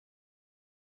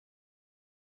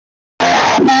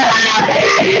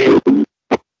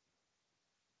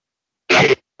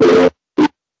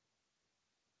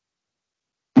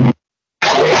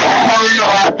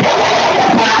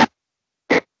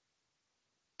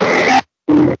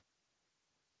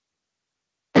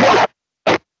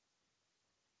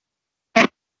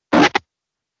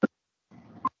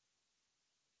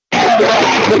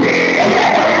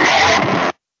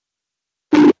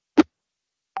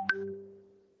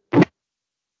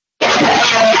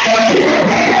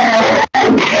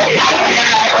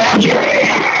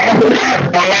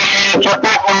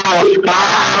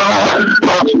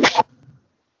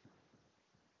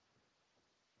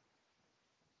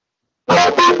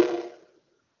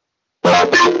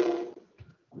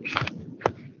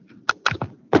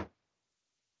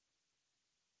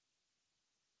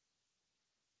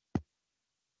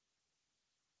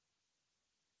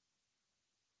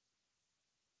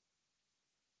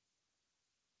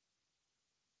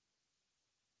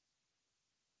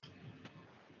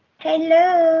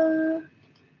Hello.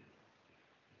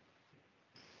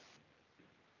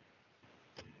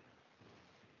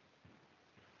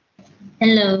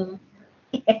 Hello.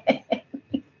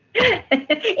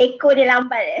 Eko dia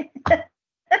lambat.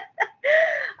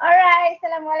 Alright,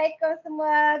 Assalamualaikum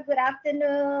semua. Good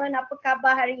afternoon. Apa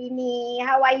khabar hari ini?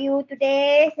 How are you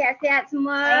today? Sihat-sihat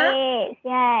semua? Baik,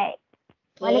 sihat.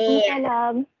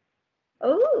 Waalaikumsalam.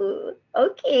 Oh,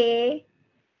 okay.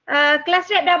 Kelas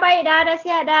rep dah baik dah? Dah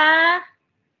sihat dah?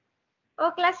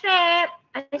 Oh, kelas rep.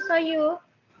 I saw you.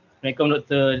 Assalamualaikum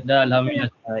doktor. Dah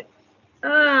alhamdulillah sihat.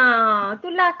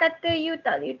 Itulah kata you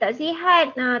tak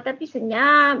sihat. Tapi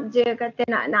senyap je kata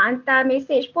nak hantar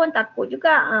mesej pun takut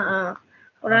juga.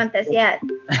 Orang tak sihat.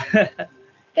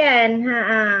 Kan?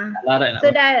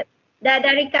 So dah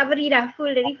recovery dah.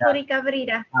 Full recovery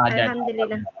dah.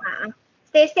 Alhamdulillah.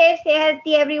 Stay safe, stay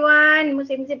healthy everyone.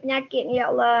 Musim-musim penyakit ni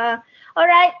ya Allah.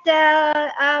 Alright,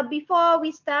 before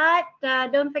we start,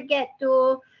 don't forget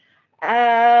to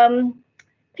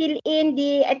fill in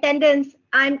the attendance.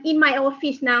 I'm in my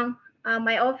office now.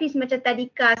 My office macam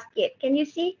tadika sikit. Can you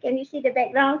see? Can you see the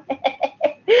background?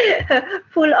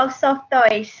 Full of soft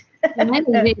toys.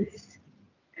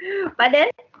 Pardon?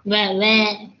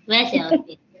 Where's your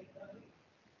office?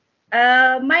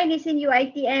 Mine is in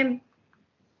UITM.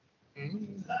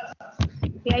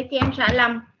 UITM Shah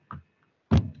Alam.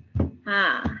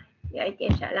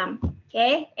 UITM Shah Alam.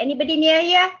 Okay. Anybody near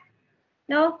here?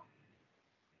 No?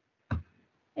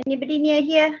 Anybody near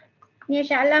here? Near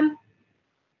Shah Alam?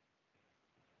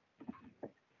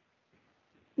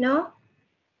 No?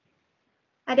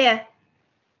 Ada?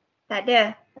 Tak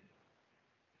ada?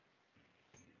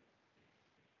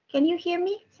 Can you hear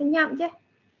me? Senyap je.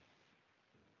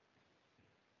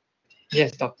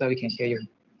 Yes, doctor, we can hear you.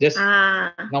 Just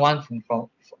no one from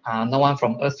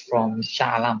us from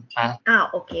Shah Alam.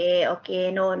 Okay.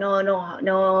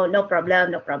 No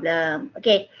problem.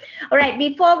 Okay. All right.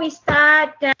 Before we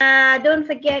start, don't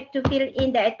forget to fill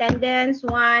in the attendance.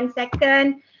 1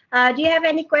 second. Do you have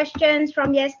any questions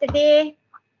from yesterday?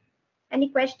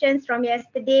 Any questions from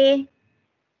yesterday?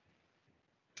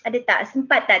 Ada tak?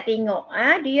 Sempat tak tengok?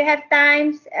 Do you have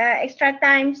extra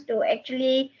times to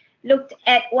actually look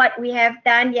at what we have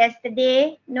done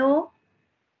yesterday? No?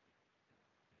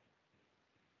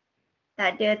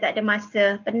 Tak ada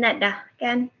masa. Penat dah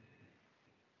kan?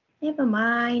 Never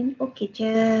mind. Okay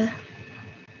je.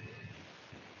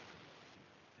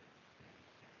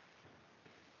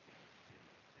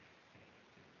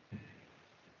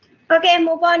 Okay,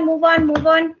 move on.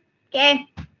 Okay.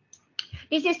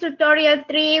 This is tutorial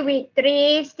 3, week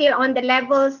 3, still on the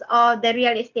levels of the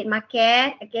real estate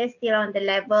market. Okay, still on the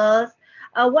levels.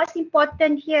 What's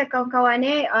important here, kawan-kawan?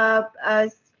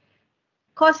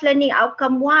 Course learning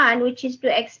outcome 1, which is to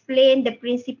explain the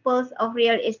principles of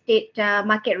real estate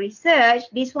market research.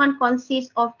 This one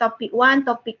consists of topic 1,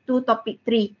 topic 2, topic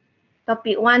 3.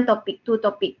 Topic 1, topic 2,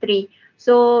 topic 3.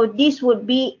 So this would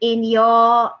be in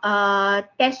your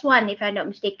test 1, if I'm not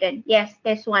mistaken. Yes,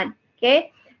 test 1.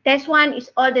 Okay. Test 1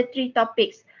 is all the 3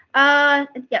 topics.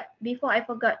 Before I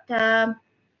forgot.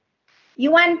 You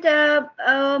want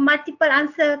multiple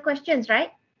answer questions,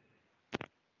 right?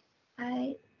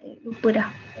 I lupa dah.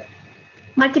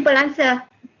 Multiple answer.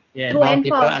 Yeah, true and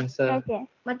false.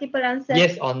 Multiple answer.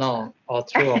 Yes or no, or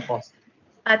true or false.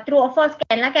 True or false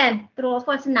kan lah kan? True or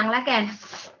false senang lah kan?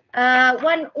 1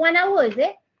 hour is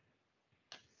it?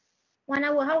 1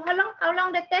 hour. How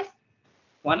long the test?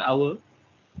 1 hour.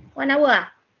 1 hour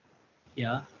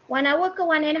Yeah. 1 hour ke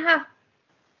 1.5?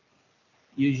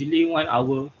 Usually 1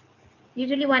 hour.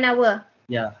 Usually 1 hour.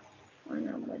 Yeah.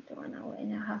 1 hour to 1 hour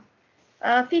and a half.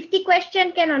 50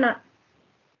 question can or not?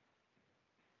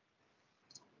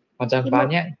 Macam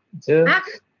banyak je.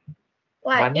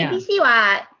 What? Banyak. ABC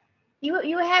what? You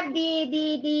have the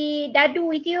dadu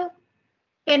with you?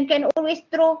 Can always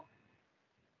throw.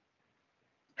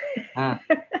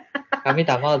 Kami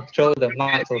tak mau throw the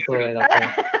marks also.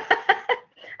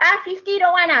 50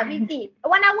 don't want 50. 1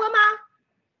 hour mah?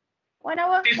 1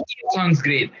 hour? 50 sounds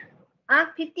great.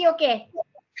 50 okay.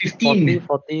 15.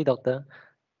 40, doctor.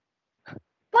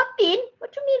 14?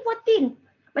 What you mean 14?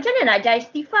 Macam mana nak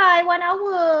justify 1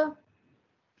 hour?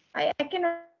 I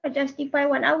cannot justify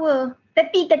 1 hour.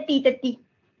 30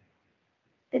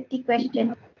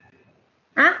 question.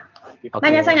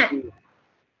 Banyak sangat?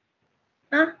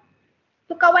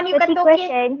 Tu kawan you 30 kata okay.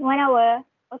 question, 1 hour.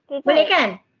 Okay Boleh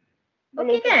kan?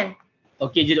 Boleh Okay kan?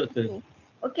 Okay je doktor.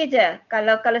 Okay je.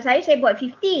 Kalau saya buat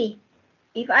 50.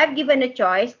 If I've given a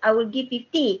choice, I will give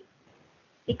 50.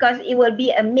 Because it will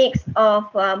be a mix of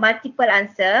multiple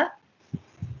answer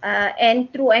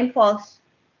and true and false.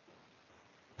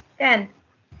 Kan?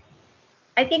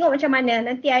 I tengok macam mana.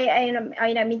 Nanti I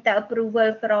nak minta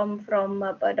approval from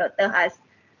Dr. Has.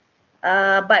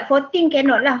 But 14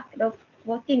 cannot lah.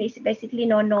 14 is basically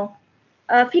no.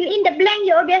 Fill in the blank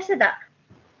you all biasa tak?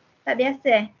 Tak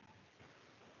biasa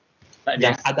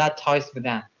Yang ada choice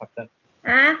benar, doktor.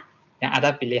 Yang ada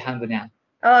pilihan benar.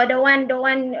 Oh, the one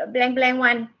blank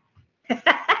one.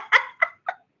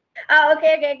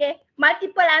 Okay.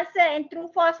 Multiple answer and true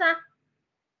false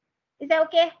Is that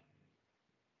okay?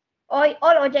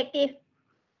 All objective.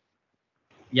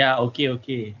 Yeah, okay.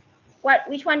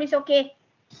 Which one is okay?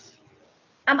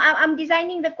 I'm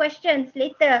designing the questions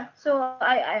later, so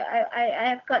I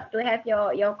have got to have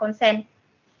your consent.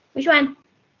 Which one?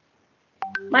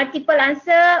 Multiple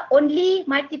answer only,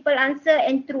 multiple answer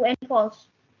and true and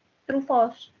false. True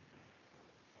false.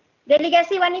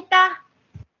 Delegasi wanita.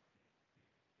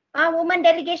 Woman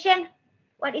delegation.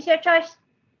 What is your choice?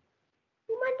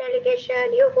 Woman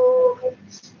delegation, yoo-hoo.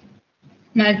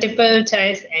 Multiple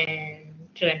choice and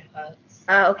true and false.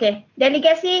 Okay.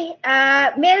 Delegasi,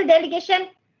 male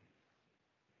delegation.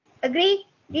 Agree?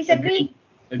 Disagree?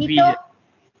 Agree Tito? je.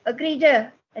 Agree je.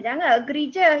 Jangan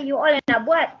agree je. You all yang nak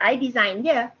buat. I design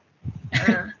je.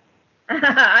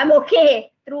 I'm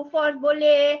okay. True false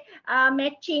boleh.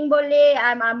 Matching boleh.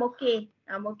 I'm okay.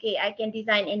 I can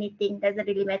design anything. Doesn't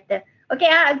really matter. Okay,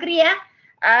 agree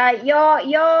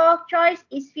your choice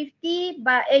is 50,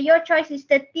 but your choice is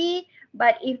 30.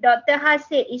 But if Dr. Has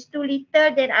said it's too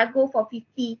little, then I go for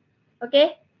 50.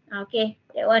 Okay? Okay,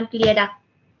 that one clear dah.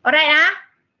 Alright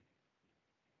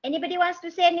Anybody wants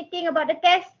to say anything about the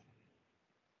test?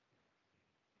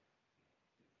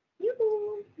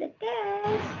 The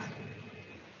test.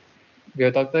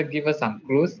 Will doctor give us some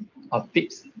clues or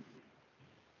tips?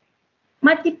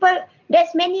 Multiple,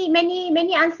 there's many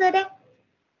answer there.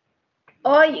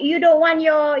 Or you don't want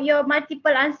your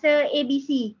multiple answer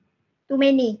ABC. Too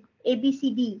many. A, B, C,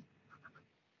 D.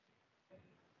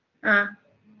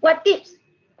 What tips?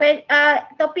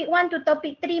 Topic 1 to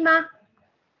topic 3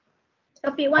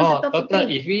 Topic 1 to topic doctor,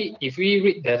 3. if we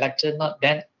read the lecture note,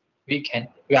 then we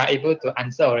are able to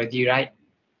answer already, right?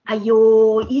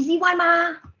 Ayo, easy one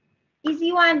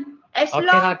Easy one. As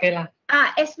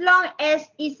long as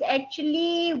it's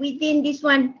actually within this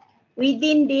one,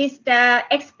 within this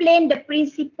explain the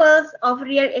principles of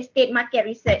real estate market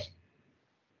research.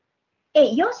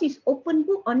 Yours is open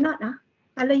book or not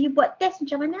Kalau you buat test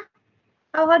macam mana?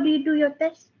 How do you do your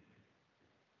test?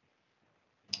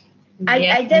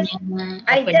 I just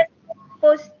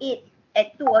post it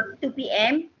at 2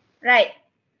 p.m. Right.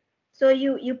 So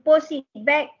you post it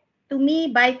back to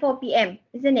me by 4 p.m.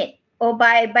 isn't it? Or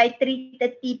by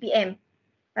 3:30 p.m.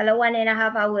 Kalau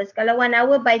 1.5 hours. Kalau 1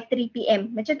 hour by 3 p.m.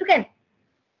 Macam tu kan?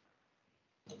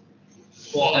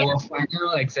 For our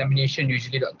final examination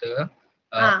usually, doctor,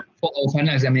 for our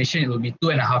final examination it will be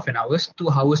 2.5 hours,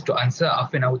 2 hours to answer,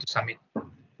 half an hour to submit.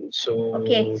 So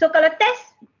okay. So kalau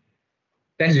test?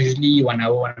 Test usually 1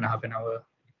 hour, 1.5 hour,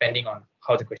 depending on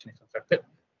how the question is constructed.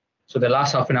 So the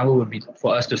last half an hour would be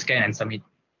for us to scan and submit.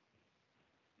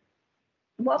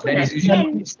 But that is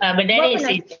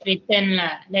written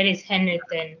lah. That is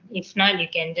handwritten. If not, you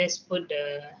can just put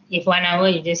if 1 hour,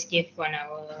 you just give 1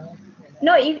 hour.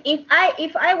 No,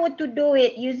 if I were to do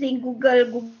it using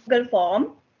Google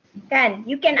form,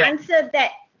 you can answer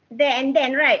that there and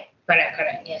then, right?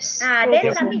 Correct, yes.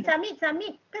 Then submit.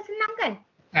 Kan senang kan?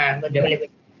 Betul.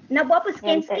 Nak buat apa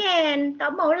scan.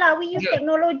 Tak maulah, we use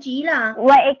technology lah.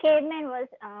 What AK meant was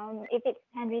if it's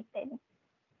handwritten.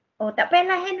 Oh, tak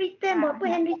payahlah handwritten. Buat apa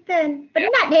handwritten?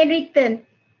 Penat handwritten.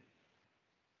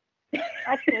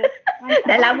 Okay.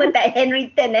 Dah lama tak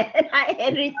handwritten Nak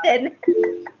handwritten.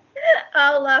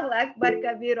 Allahu Akbar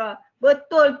kabira.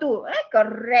 Betul tu.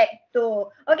 Correct tu.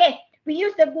 Okay. We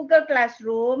use the Google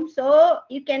Classroom. So,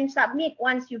 you can submit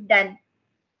once you've done.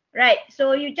 Right.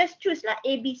 So, you just choose lah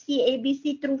ABC,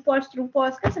 true,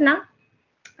 false. Kan senang?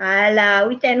 Alah,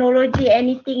 with technology,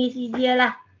 anything is easier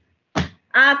lah.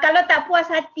 Kalau tak puas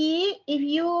hati, if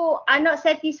you are not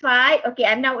satisfied, okay,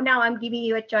 now I'm giving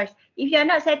you a choice. If you are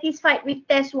not satisfied with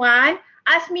test 1,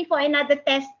 ask me for another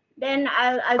test. Then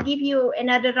I'll give you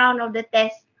another round of the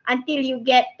test until you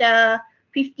get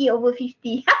 50 over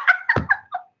 50.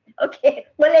 Okay,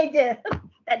 boleh je.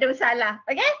 Tak ada masalah.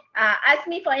 Okay? Ask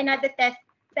me for another test,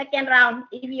 second round,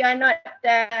 if you are not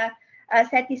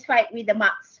satisfied with the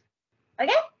marks.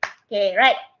 Okay? Okay,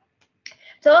 right.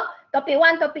 So, topic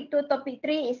 1, topic 2, topic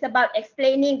 3 is about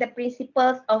explaining the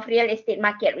principles of real estate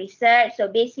market research. So,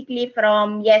 basically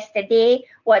from yesterday,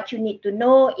 what you need to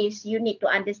know is you need to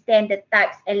understand the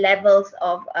types and levels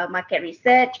of market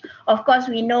research. Of course,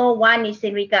 we know one is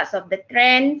in regards of the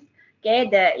trends, okay,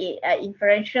 the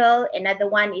inferential. Another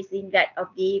one is in regard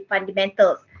of the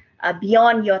fundamentals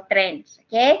beyond your trends,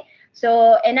 okay.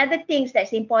 So another things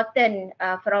that's important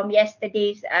from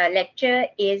yesterday's lecture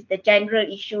is the general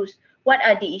issues. What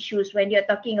are the issues when you're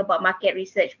talking about market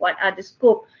research? What are the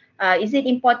scope? Is it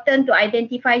important to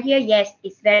identify here? Yes,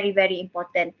 it's very, very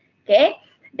important. Okay.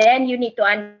 Then you need to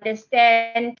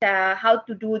understand how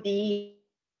to do the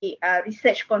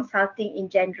research consulting in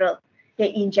general. Okay,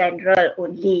 in general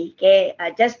only. Okay,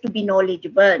 just to be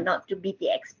knowledgeable, not to be the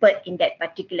expert in that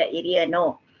particular area.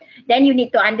 No. Then you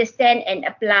need to understand and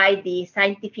apply the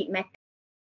scientific method.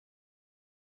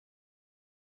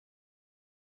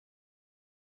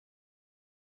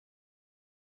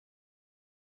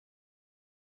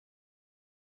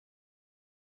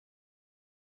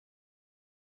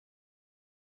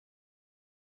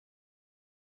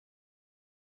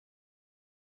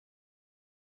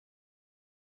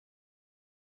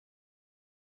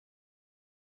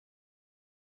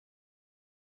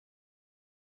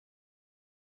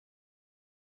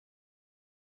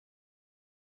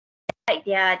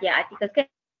 Their articles.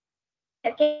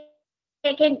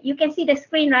 You can see the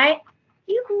screen, right?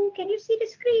 Can you see the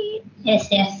screen?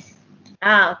 Yes, yes.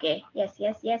 Okay. Yes.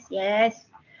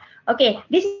 Okay,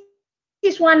 this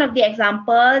is one of the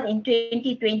examples in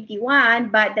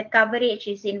 2021, but the coverage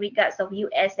is in regards of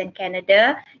US and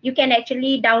Canada. You can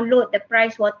actually download the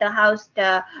Pricewaterhouse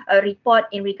report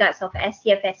in regards of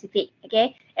Asia Pacific.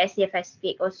 Okay, Asia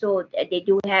Pacific also they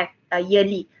do have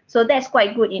yearly, so that's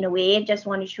quite good in a way. Just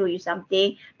want to show you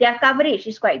something. Their coverage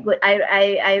is quite good.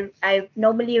 I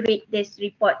normally read this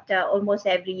report almost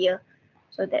every year,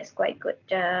 so that's quite good.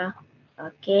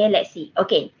 Okay, let's see.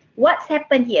 Okay, what's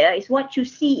happened here is what you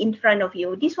see in front of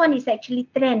you. This one is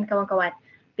actually trend, kawan-kawan,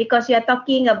 because you are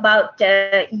talking about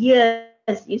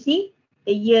years. You see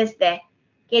the years there.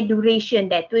 Okay, duration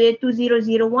there,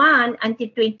 2001 until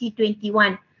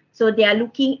 2021. So they are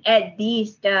looking at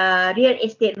these real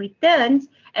estate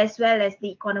returns as well as the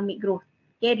economic growth.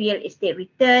 Okay, real estate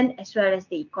return as well as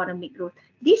the economic growth.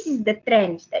 This is the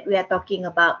trends that we are talking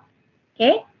about.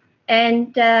 Okay,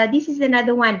 and this is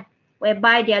another one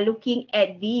whereby they are looking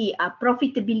at the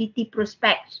profitability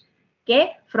prospects,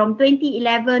 okay, from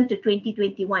 2011 to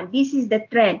 2021. This is the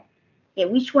trend. Okay,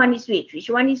 which one is which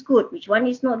one is good, which one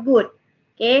is not good,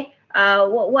 okay,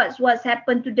 what's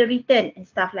happened to the return and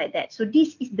stuff like that. So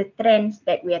this is the trends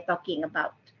that we are talking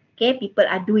about. Okay, people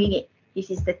are doing it. This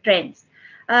is the trends.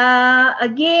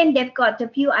 Again, they've got a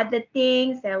few other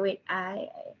things.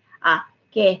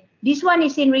 Okay, this one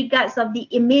is in regards of the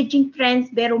emerging trends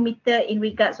barometer in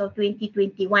regards of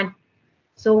 2021.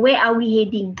 So where are we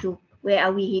heading to? Where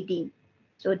are we heading?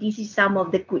 So this is some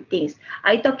of the good things.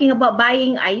 Are you talking about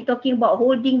buying? Are you talking about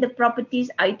holding the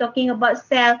properties? Are you talking about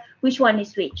sell? Which one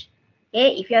is which?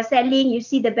 Okay, if you're selling, you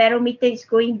see the barometer is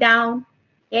going down.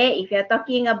 Okay, if you're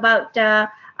talking about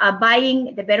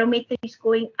buying, the barometer is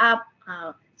going up.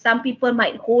 Some people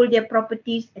might hold their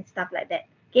properties and stuff like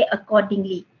that. Okay,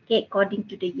 accordingly. Okay, according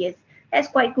to the years. That's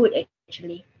quite good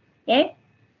actually. Okay.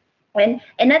 And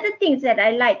another thing that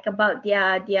I like about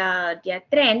their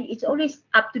trend, it's always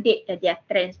up to date. Their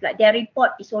trends, like their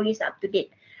report is always up to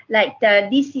date. Like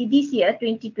this year,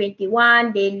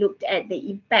 2021, they looked at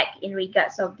the impact in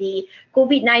regards of the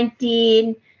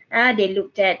COVID-19. They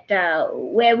looked at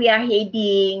where we are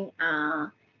heading,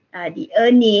 the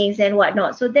earnings and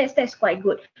whatnot. So that's quite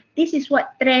good. This is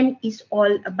what trend is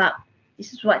all about.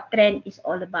 This is what trend is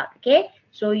all about. Okay,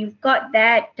 so you've got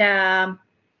that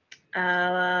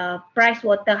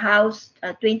Pricewaterhouse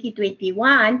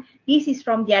 2021. This is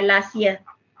from their last year,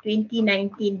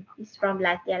 2019. This is from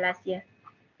last year.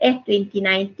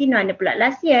 2019 mana pula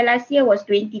last year? Last year was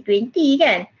 2020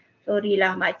 kan? Sorry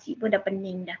lah, makcik pun dah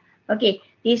pening dah. Okay,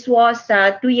 this was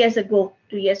 2 years ago.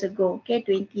 Okay,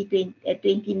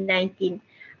 2019.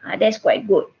 That's quite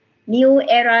good. New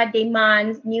era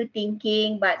demands, new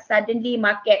thinking, but suddenly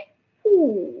market,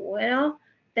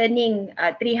 turning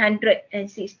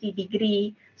 360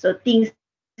 degree. So things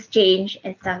change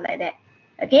and stuff like that.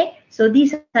 Okay, so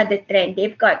these are the trends.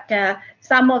 They've got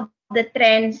some of the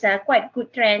trends, quite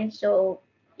good trends. So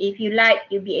if you like,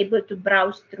 you'll be able to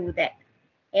browse through that.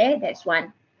 Okay, that's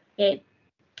one. Okay,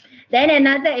 then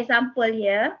another example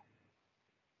here.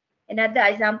 Another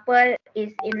example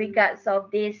is in regards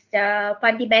of this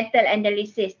fundamental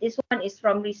analysis. This one is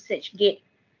from ResearchGate.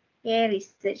 Okay,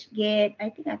 ResearchGate. I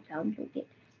think I've downloaded it.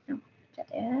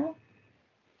 No,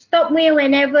 stop me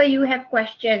whenever you have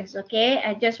questions. Okay,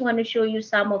 I just want to show you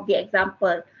some of the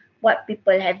example, what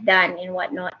people have done and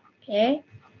whatnot. Okay.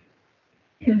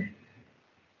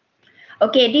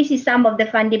 Okay, this is some of the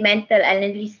fundamental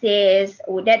analysis.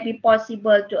 Would that be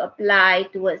possible to apply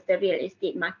towards the real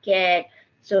estate market?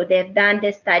 So they've done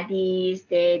the studies,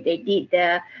 they did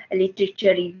the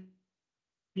literature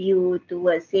review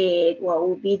towards it. What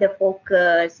will be the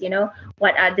focus? You know,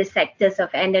 what are the sectors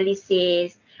of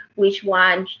analysis? Which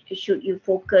one should you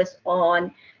focus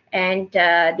on? And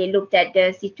they looked at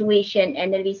the situation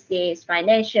analysis,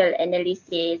 financial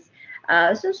analysis.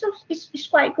 So it's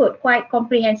quite good, quite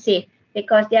comprehensive,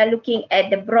 because they are looking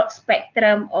at the broad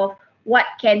spectrum of what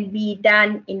can be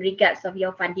done in regards of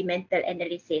your fundamental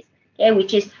analysis, okay,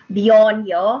 which is beyond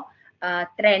your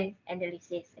trend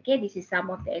analysis. Okay, this is some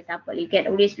of the example. You can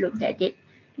always look at it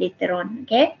later on.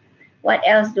 Okay, what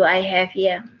else do I have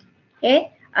here?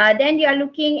 Okay, then you are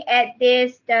looking at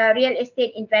this the real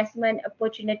estate investment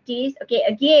opportunities. Okay,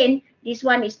 again, this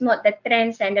one is not the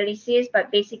trends analysis,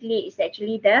 but basically it's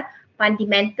actually the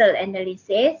fundamental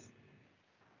analysis.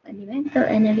 Fundamental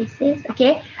analysis.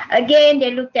 Okay, again,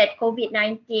 they looked at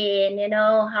COVID-19, you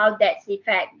know, how that's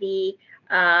affect the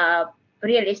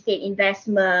real estate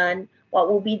investment, what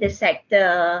will be the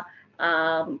sector,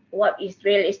 what is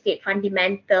real estate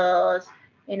fundamentals,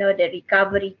 you know, the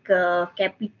recovery curve,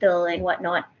 capital and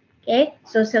whatnot. Okay,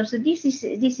 so this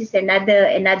is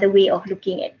another way of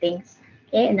looking at things.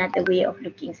 Okay, another way of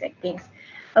looking at things.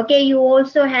 Okay, you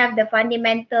also have the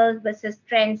fundamentals versus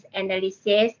trends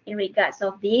analysis in regards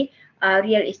of the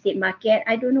real estate market.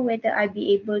 I don't know whether I'll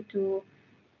be able to.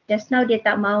 Just now dia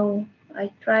tak mau.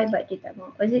 I try but dia tak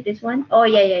mau. Was it this one? Oh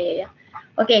yeah.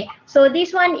 Okay, so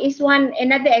this one is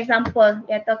another example.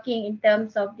 We are talking in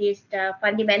terms of this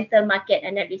fundamental market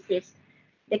analysis,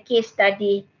 the case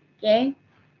study. Okay.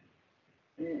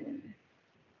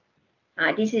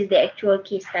 This is the actual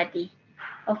case study.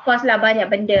 Of course lah, banyak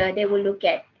benda they will look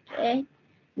at. Okay,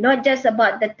 not just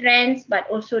about the trends but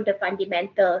also the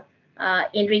fundamental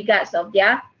in regards of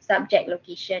their subject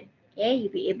location. Okay,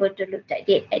 you'll be able to look at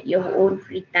it at your own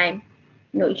free time,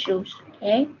 no issues.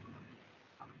 Okay,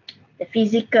 the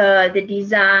physical, the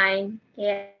design.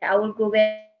 Okay, I will go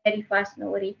very fast,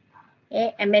 no worry.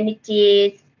 Okay,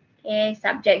 amenities. Okay,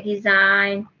 subject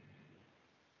design.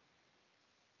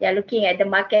 They are looking at the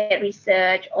market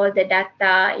research, all the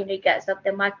data in regards of the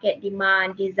market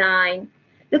demand, design.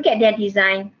 Look at their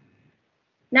design.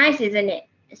 Nice, isn't it?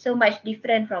 So much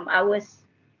different from ours.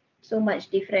 So much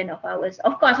different of ours.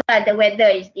 Of course, the weather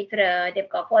is different. They've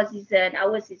got 4 seasons.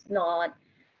 Ours is not.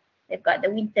 They've got the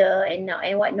winter and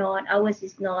whatnot. Ours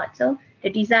is not. So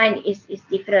the design is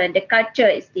different. The culture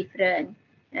is different.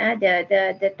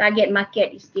 The target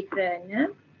market is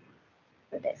different.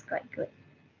 So that's quite good.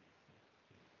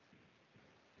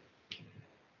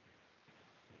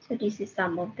 So this is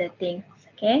some of the things,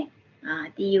 okay.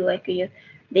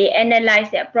 They analyze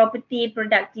their property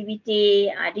productivity.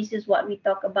 This is what we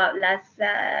talked about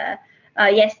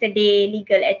yesterday.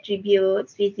 Legal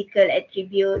attributes, physical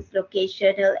attributes,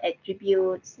 locational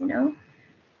attributes. You know,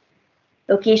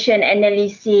 location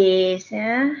analysis,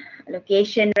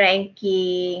 location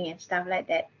ranking and stuff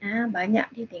like that. Banyak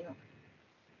dia tengok.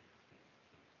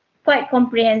 Quite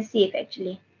comprehensive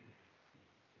actually.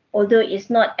 Although it's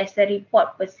not as a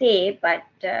report per se, but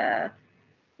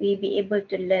we'll be able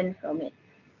to learn from it.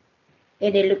 Okay,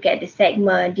 they look at the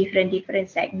segment, different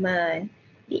segment,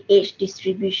 the age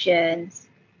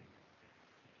distributions.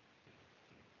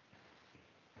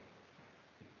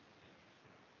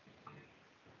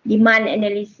 Demand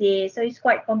analysis, so it's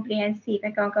quite comprehensive,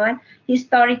 kawan-kawan.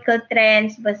 Historical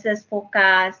trends versus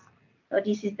forecast. So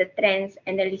this is the trends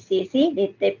analysis. See,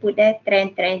 they put there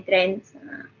trends.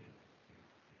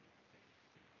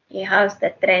 Okay, how's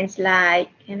the trends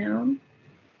like, you know?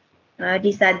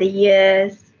 These are the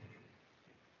years.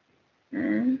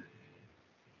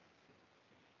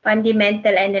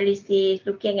 Fundamental analysis,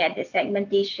 looking at the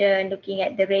segmentation, looking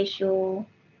at the ratio.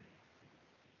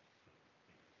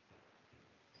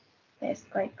 That's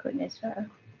quite good as well.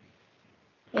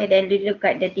 Okay, then we look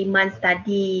at the demand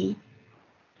study.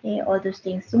 Okay, all those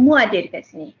things. Semua ada dekat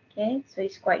sini. Okay, so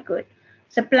it's quite good.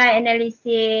 Supply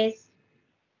analysis.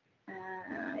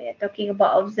 they're talking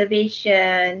about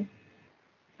observation.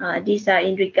 These are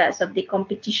in regards of the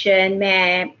competition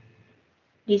map.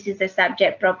 This is the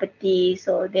subject property,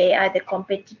 so they are the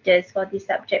competitors for the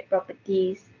subject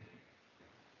properties.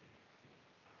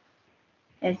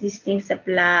 Existing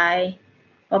supply,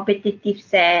 competitive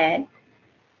set.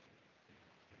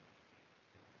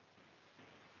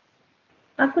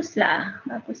 Baguslah,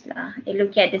 baguslah. They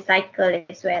look at the cycle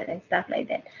as well and stuff like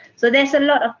that. So there's a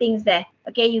lot of things there.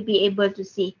 Okay, you'll be able to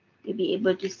see. You'll be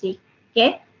able to see.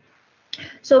 Okay.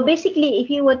 So basically, if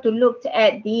you were to look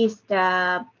at this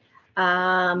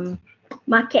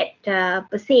market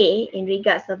per se in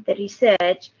regards of the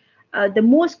research, the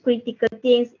most critical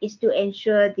things is to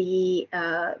ensure the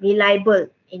reliable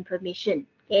information.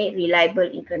 Okay,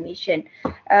 reliable information.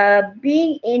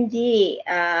 Being in the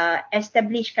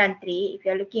established country, if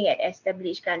you're looking at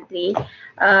established country,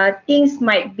 things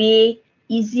might be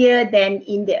easier than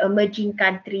in the emerging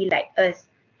country like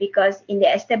us, because in the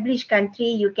established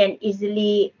country you can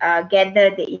easily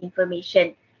gather the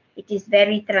information. It is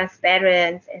very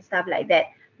transparent and stuff like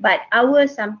that. But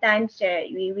ours sometimes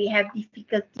we have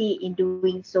difficulty in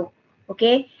doing so.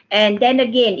 Okay, and then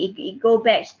again it go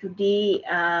back to the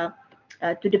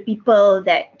people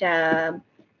that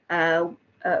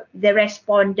the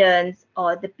respondents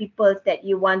or the people that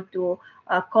you want to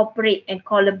cooperate and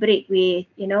collaborate with,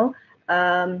 you know,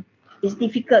 it's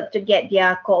difficult to get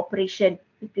their cooperation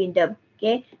between them.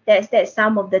 Okay, that's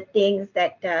some of the things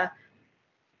that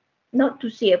not to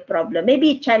say a problem,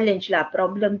 maybe a challenge lah.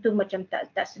 Problem tu macam tak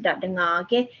sedap dengar.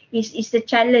 Okay, it's a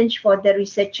challenge for the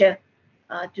researcher,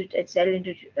 to a challenge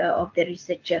of the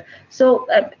researcher. So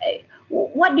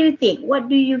what do you think?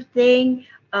 What do you think?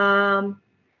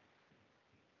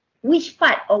 Which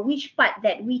part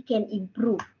that we can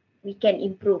improve? We can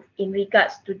improve in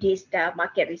regards to this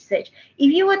market research.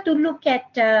 If you were to look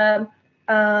at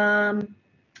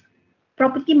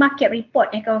property market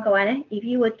report, kawan-kawan, if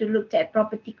you were to look at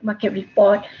property market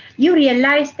report, you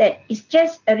realize that it's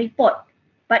just a report.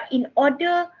 But in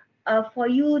order for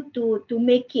you to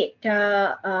make it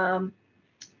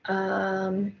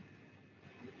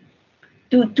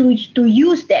to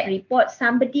use that report,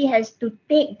 somebody has to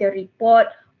take the report,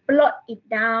 plot it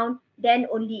down, then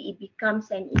only it becomes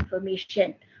an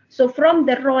information. So from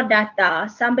the raw data,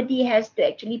 somebody has to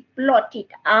actually plot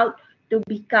it out to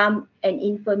become an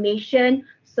information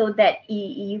so that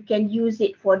you can use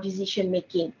it for decision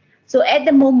making. So at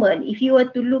the moment, if you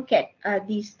were to look at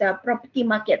this property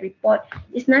market report,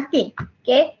 it's nothing.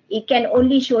 Okay, it can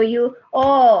only show you,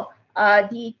 oh,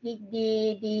 the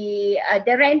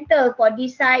rental for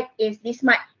this site is this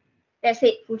much. That's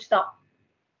it, full stop.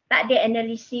 Tak ada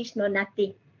analysis, no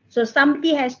nothing. So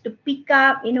somebody has to pick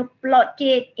up, you know, plot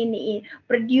it,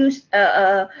 produce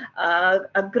a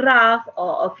graph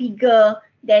or a figure,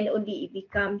 then only it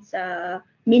becomes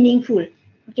meaningful.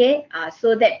 Okay,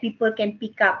 so that people can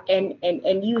pick up and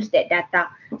use that data.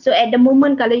 So at the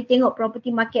moment, kalau you tengok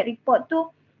property market report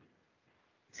tu,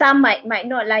 some might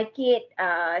not like it,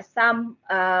 some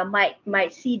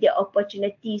might see the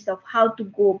opportunities of how to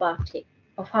go about it,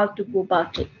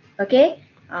 Okay.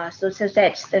 So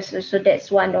that's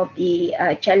one of the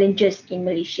challenges in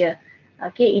Malaysia,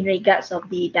 okay, in regards of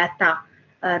the data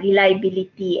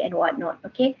reliability and whatnot.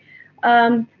 Okay,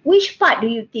 which part do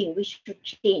you think we should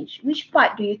change? Which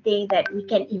part do you think that we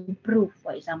can improve,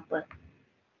 for example?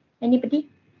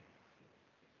 Anybody?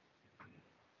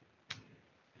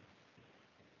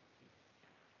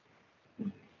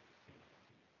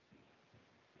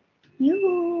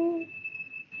 You.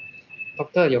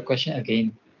 Doctor, your question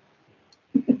again.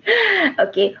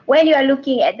 Okay, when you are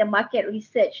looking at the market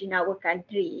research in our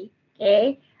country,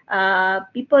 okay,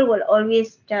 people will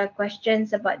always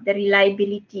questions about the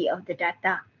reliability of the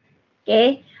data.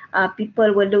 Okay,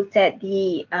 people will look at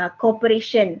the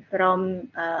cooperation from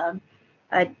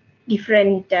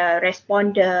different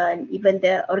respondent, even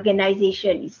the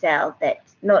organization itself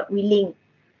that's not willing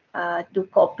to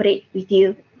cooperate with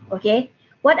you. Okay,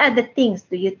 what are the things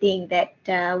do you think that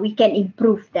we can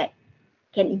improve, that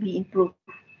can be improved?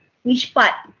 Which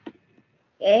part?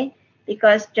 Okay,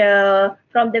 because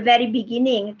from the very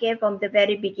beginning,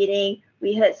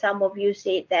 we heard some of you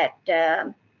say that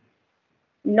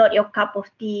not your cup of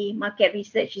tea. Market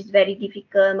research is very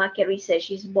difficult. Market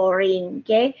research is boring.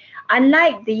 Okay,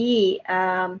 unlike the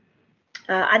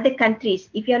other countries,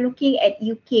 if you're looking at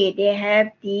UK, they have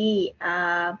the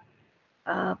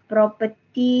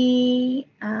property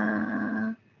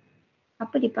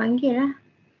apa dipanggil lah?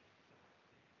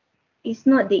 It's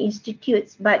not the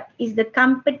institutes, but it's the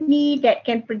company that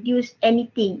can produce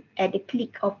anything at the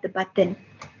click of the button.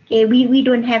 Okay, we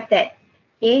don't have that.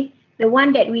 Okay, The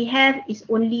one that we have is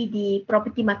only the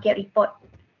property market report.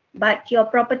 But your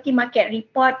property market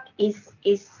report is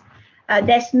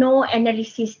there's no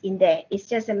analysis in there. It's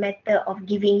just a matter of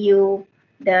giving you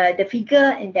the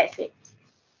figure and that's it.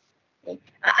 Okay.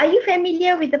 Are you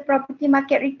familiar with the property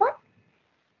market report?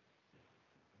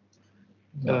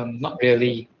 Not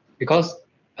really, because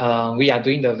we are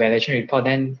doing the valuation report,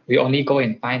 then we only go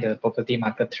and find the property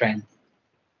market trend.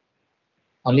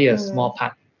 Only a small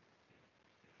part.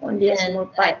 Only a small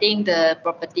part. I think the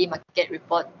property market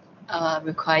report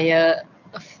require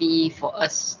a fee for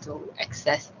us to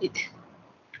access it.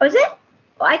 Oh, is it?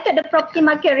 Oh, I thought the property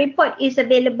market report is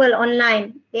available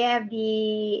online. They have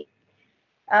the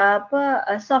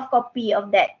a soft copy of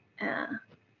that.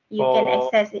 You can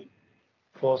access it.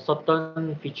 For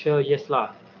certain feature, yes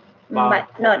lah. But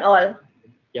not all.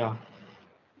 Yeah.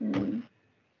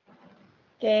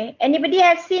 Okay. Anybody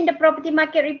has seen the property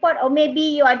market report, or maybe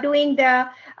you are doing the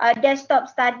desktop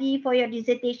study for your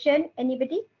dissertation?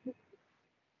 Anybody?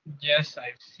 Yes,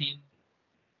 I've seen.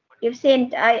 You've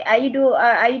seen? Are you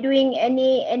doing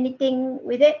anything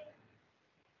with it?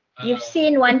 You've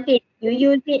seen one thing. You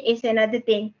use it is another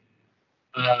thing.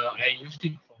 I used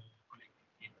it for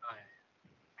collecting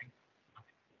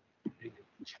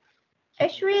data.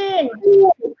 Ashwin,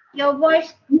 your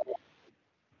voice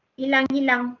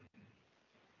hilang.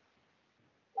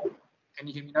 Can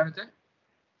you hear me now, Doctor?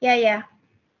 Yeah.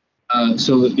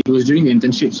 So it was during the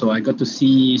internship, so I got to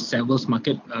see several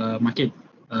market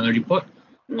report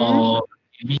or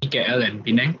BKL and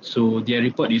Penang. So their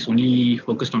report is only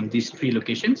focused on these three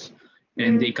locations,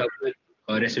 and they cover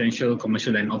residential,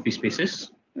 commercial, and office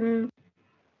spaces.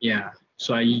 Yeah,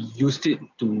 so I used it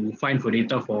to find for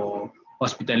data for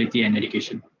hospitality and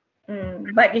education.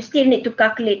 But you still need to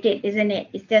calculate it, isn't it?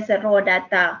 It's just a raw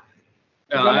data.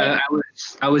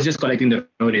 I was just collecting the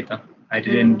raw data. I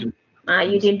didn't do.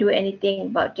 You didn't do anything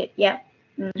about it. Yeah.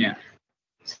 Yeah.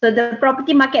 So the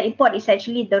property market report is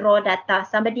actually the raw data.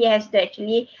 Somebody has to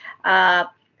actually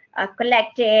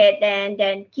collect it and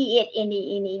then key it in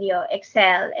your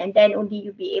Excel, and then only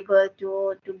you'll be able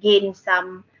to gain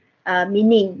some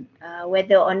meaning,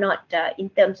 whether or not in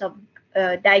terms of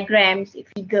diagrams,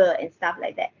 figure, and stuff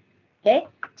like that. Okay,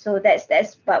 so that's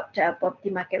about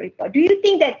property market report. Do you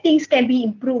think that things can be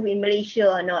improved in Malaysia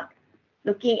or not?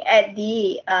 Looking at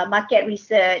the market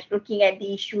research, looking at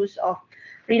the issues of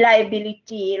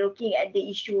reliability, looking at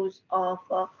the issues of,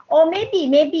 or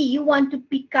maybe you want to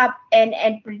pick up and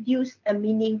produce a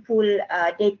meaningful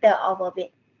data out of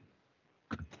it.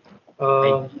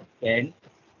 I can,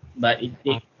 but it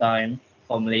takes time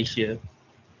for Malaysia.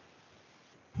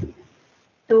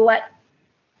 To what?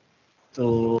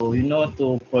 To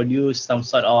to produce some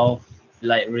sort of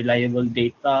like reliable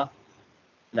data,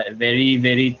 like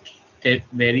very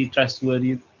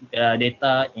trustworthy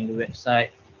data in the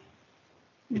website,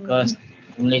 because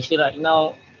in Malaysia right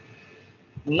now,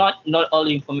 not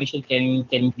all information can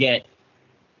get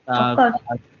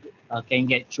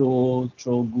through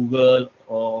Google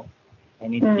or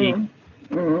anything.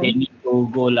 They need to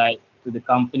go like to the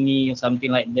company or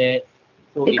something like that.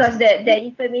 So because the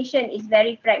information is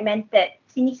very fragmented.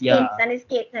 Sini sikit, sana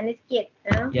sikit.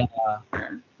 Yeah.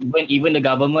 Even the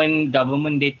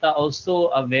government data also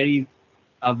are very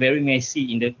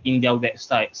messy in their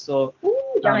website. So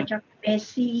jangan cakap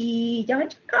messy,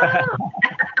 jangan cakap.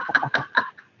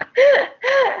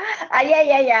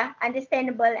 Yeah.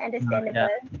 Understandable.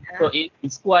 So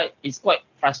it's quite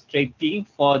frustrating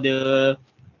for the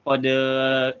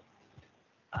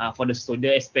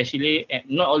student, especially, and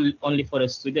not only for the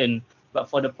student but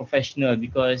for the professional,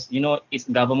 because it's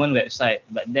government website,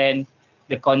 but then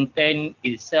the content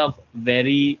itself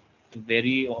very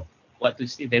very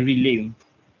lame.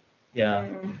 Yeah.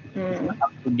 It's not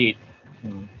up to date.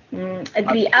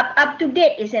 Agree. Up to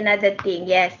date is another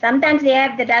thing. Yes, sometimes they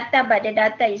have the data, but the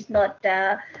data is not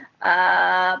to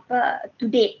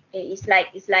date. It's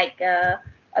like a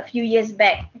few years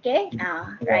back. Okay.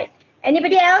 Right.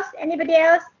 Anybody else? I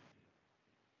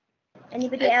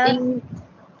think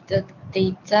the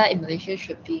data in Malaysia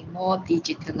should be more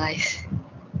digitalized,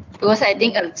 because I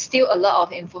think still a lot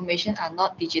of information are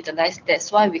not digitalized.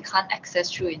 That's why we can't access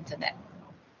through internet.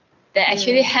 They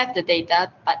actually have the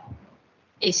data, but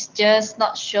it's just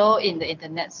not shown in the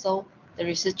internet. So the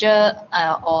researcher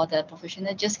or the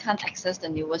professional just can't access the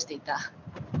newest data.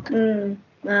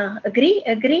 Agree.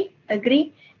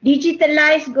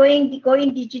 Digitalize, going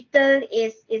digital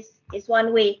is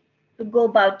one way to go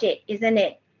about it, isn't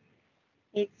it?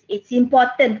 It's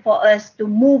important for us to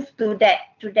move to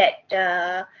that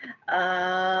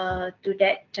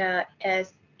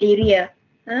area.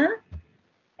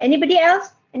 Anybody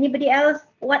else? Anybody else?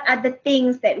 What are the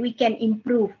things that we can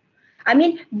improve? I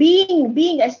mean,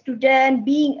 being a student,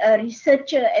 being a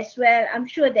researcher as well, I'm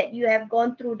sure that you have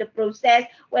gone through the process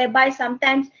whereby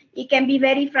sometimes it can be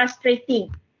very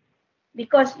frustrating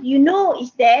because you know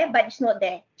it's there but it's not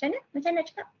there. Macam mana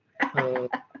cakap? I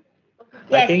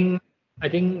Yes.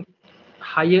 think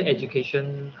higher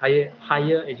education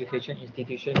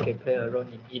institution can play a role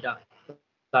in it.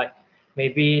 Like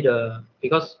maybe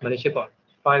because Malaysia got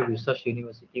 5 research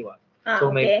university, so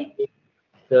Okay.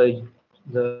 maybe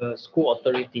the school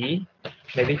authority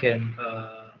maybe can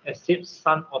assist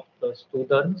some of the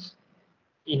students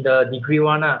in the degree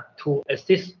one to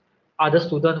assist other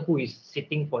students who is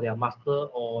sitting for their master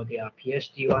or their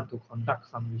PhD one to conduct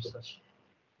some research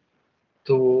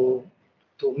to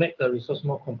make the resource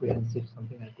more comprehensive,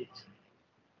 something like this.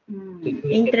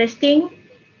 Interesting.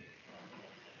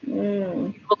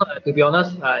 To be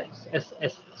honest,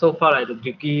 as so far like the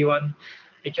degree one,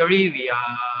 actually we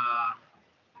are,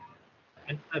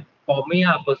 and for me,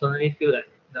 I personally feel that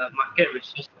the market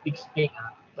research big thing,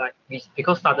 like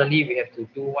because suddenly we have to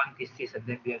do one thesis and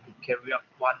then we have to carry out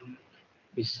one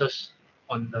research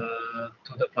on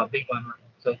to the public one,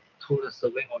 so through the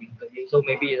survey or interview. So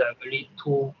maybe it's like really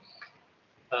too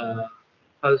how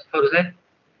to say?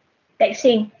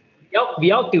 Taxing.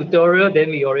 Without tutorial, then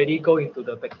we already go into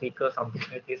the practical, something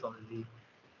like this already.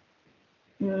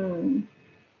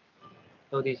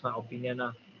 So this is my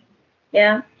opinion.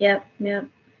 Yeah.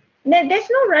 There's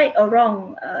no right or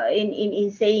wrong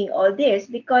in saying all this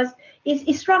because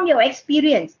it's from your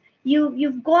experience.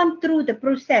 You've gone through the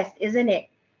process, isn't it?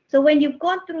 So when you've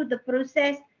gone through the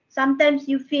process, sometimes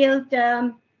you feel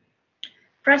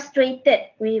frustrated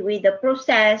with the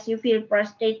process. You feel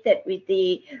frustrated with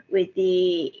the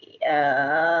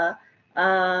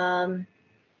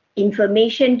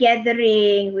information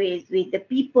gathering with the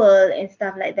people and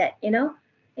stuff like that. You know,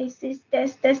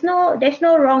 there's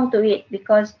no wrong to it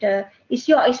because it's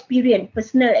your experience,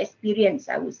 personal experience.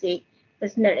 I would say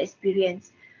personal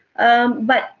experience.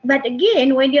 But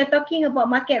again, when you're talking about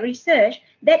market research,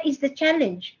 that is the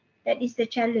challenge. That is the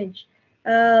challenge.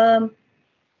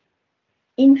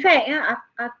 In fact,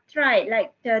 I've tried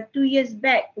like 2 years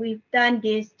back. We've done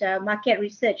this market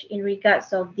research in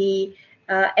regards of the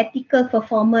ethical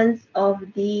performance of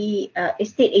the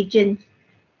estate agents.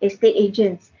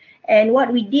 And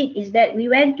what we did is that we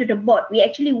went to the board. We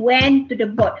actually went to the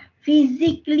board,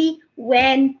 physically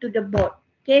went to the board.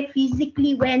 Okay,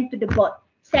 physically went to the board,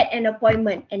 set an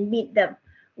appointment and meet them.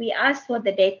 We asked for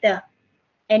the data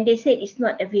and they said it's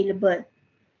not available.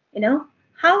 You know,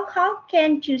 how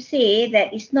can you say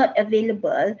that it's not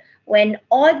available when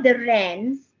all the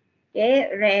rents, the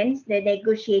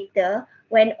negotiator,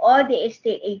 when all the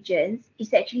estate agents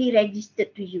is actually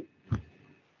registered to you?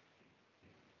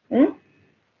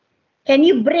 Can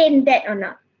you brain that or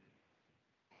not?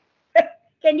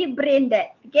 Can you brain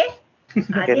that? Okay.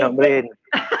 Cannot brain.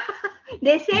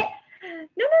 They said,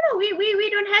 no, we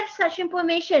don't have such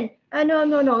information. No,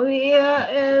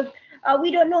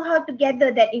 we don't know how to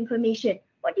gather that information.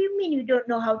 What do you mean you don't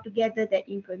know how to gather that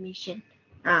information?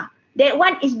 That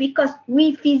one is because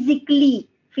we physically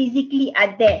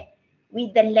are there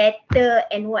with the letter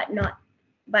and whatnot.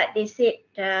 But they said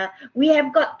we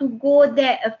have got to go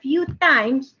there a few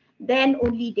times, then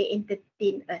only they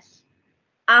entertain us.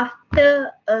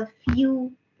 After a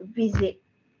few visits.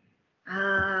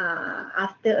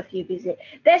 After a few visits.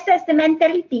 That's the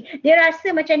mentality. They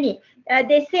rasa macam ni.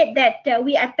 They said that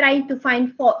we are trying to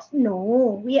find faults.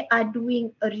 No, we are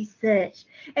doing a research.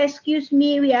 Excuse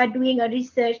me, we are doing a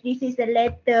research. This is a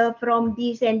letter from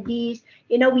this and this.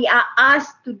 You know, we are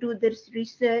asked to do this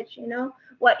research. You know,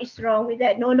 what is wrong with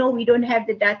that? No, we don't have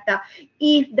the data.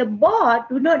 If the board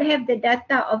do not have the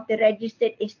data of the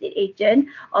registered estate agent,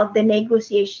 of the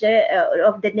negotiators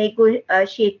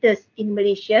in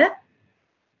Malaysia,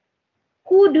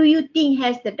 who do you think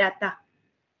has the data?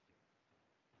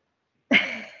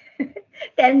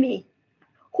 Tell me.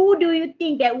 Who do you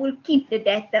think that will keep the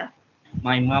data?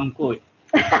 My mom could.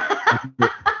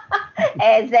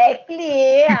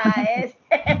 Exactly.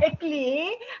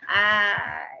 Exactly.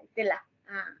 Itulah.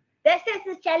 That's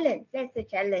the challenge. That's the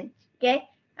challenge. Okay.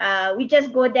 We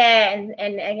just go there and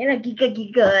you know,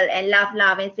 giggle and laugh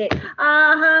and say,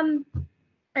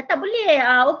 tak boleh.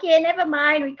 Okay, never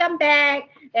mind. We come back.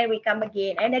 Then we come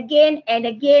again and again and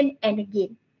again and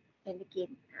again and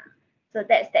again. So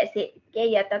that's it.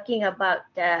 Okay, you're talking about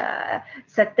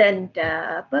certain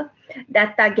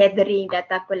data gathering,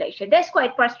 data collection. That's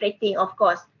quite frustrating, of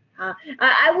course.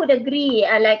 I would agree,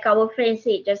 like our friend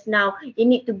said just now, it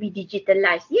need to be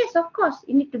digitalized. Yes, of course,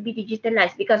 it need to be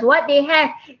digitalized because what they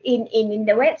have in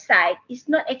the website is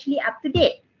not actually up to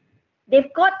date.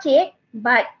 They've got it,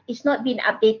 but it's not been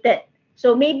updated.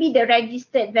 So maybe the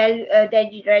registered value,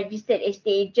 the registered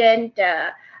estate agent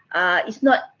is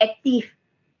not active.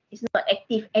 It's not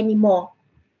active anymore,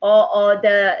 or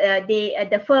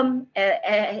the firm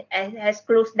has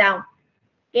closed down.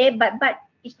 Okay, but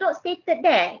it's not stated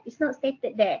there. It's not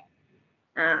stated there.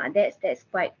 That's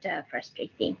quite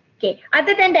frustrating. Okay.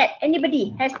 Other than that,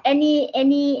 anybody has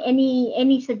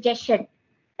any suggestion?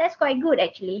 That's quite good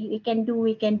actually. We can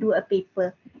do a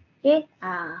paper. Okay.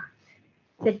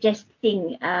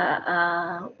 Suggesting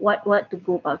what to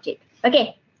go about it.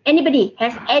 Okay. Anybody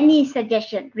has any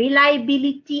suggestion?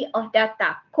 Reliability of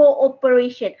data,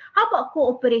 cooperation. How about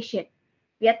cooperation?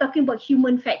 We are talking about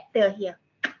human factor here.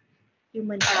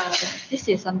 Human factor. This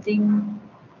is something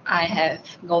I have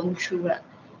gone through.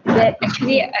 But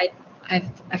actually, I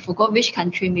forgot which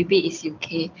country. Maybe it's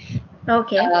UK.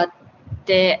 Okay.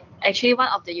 They actually one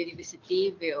of the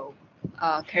university will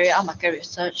carry out market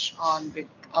research on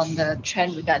the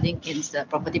trend regarding in the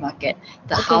property market,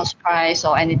 the house price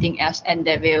or anything else, and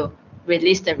they will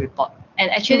release the report.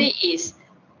 And actually, is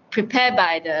prepared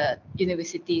by the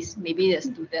universities, maybe the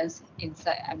students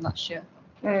inside. I'm not sure.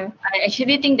 I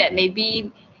actually think that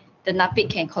maybe the NAPIC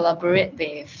can collaborate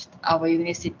with our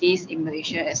universities in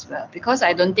Malaysia as well, because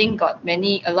I don't think got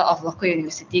a lot of local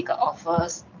university got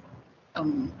offers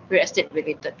real estate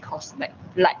related course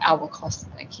like our course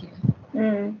like here.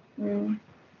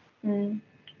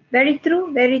 Very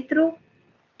true, very true.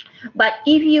 But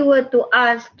if you were to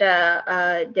ask the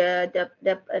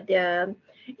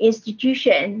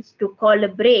institutions to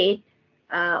collaborate,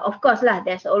 of course lah,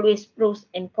 there's always pros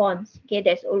and cons. Okay,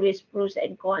 there's always pros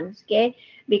and cons. Okay,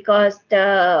 because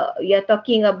you're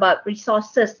talking about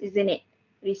resources, isn't it?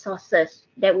 Resources,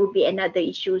 that would be another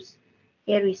issues.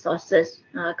 Okay, resources.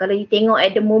 Kalau you tengok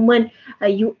at the moment,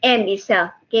 UM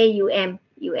itself, okay, UM,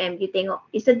 you tengok,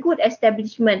 it's a good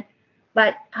establishment,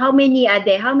 but how many are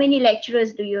there? How many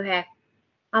lecturers do you have?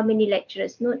 How many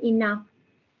lecturers? Not enough.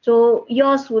 So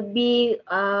yours would be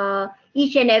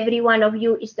each and every one of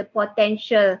you is the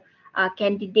potential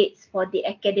candidates for the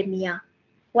academia.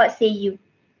 What say you?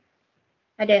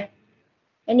 Ada?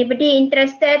 Anybody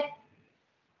interested?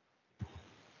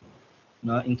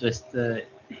 Not interested.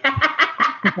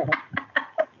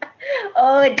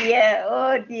 Oh dear,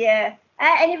 oh dear.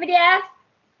 Anybody else?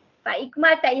 Pak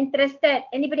Iqmal tak interested.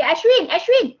 Anybody? Ashwin.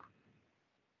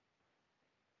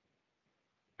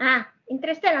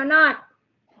 Interested or not?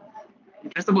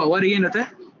 Interested about what again, Doctor?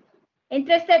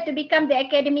 Interested to become the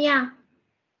academia?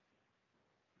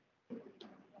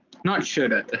 Not sure,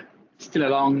 Doctor. Still a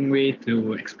long way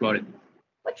to explore it.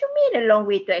 What you mean a long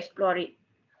way to explore it?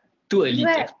 Too early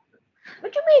to explore.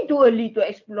 What you mean too early to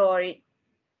explore it?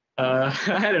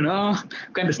 I don't know.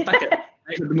 Kind of stuck at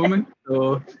the moment,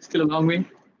 so still a long way.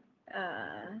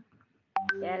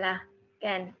 Yalah,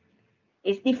 kan.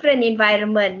 It's different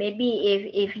environment. Maybe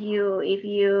if you're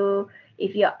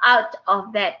out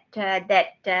of that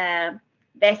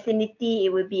vicinity,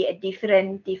 it will be a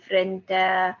different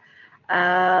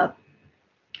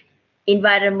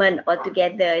environment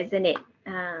altogether, isn't it?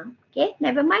 Okay,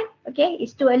 never mind. Okay,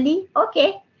 it's too early.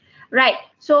 Okay, right.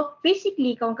 So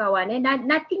basically, kawan-kawan,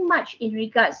 nothing much in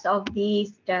regards of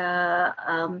these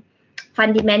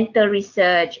fundamental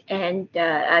research and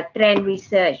trend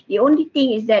research. The only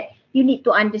thing is that you need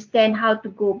to understand how to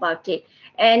go about it.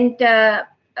 And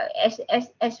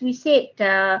as we said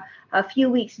a few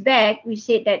weeks back, we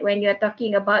said that when you're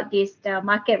talking about this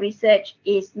market research,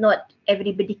 is not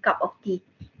everybody cup of tea.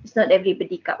 It's not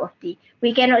everybody cup of tea.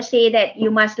 We cannot say that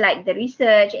you must like the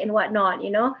research and whatnot,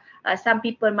 you know. Some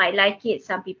people might like it,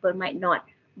 some people might not.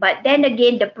 But then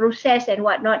again, the process and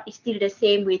whatnot is still the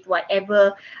same with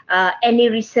whatever any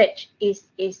research is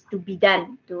to be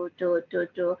done. We are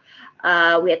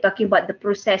talking about the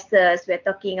processes. We are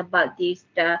talking about this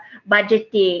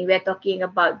budgeting. We are talking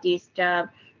about this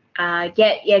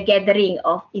gathering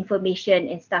of information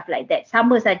and stuff like that.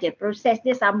 Sama saja, proses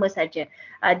dia sama saja.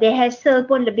 The hassle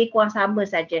pun lebih kurang sama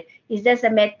saja. It's just a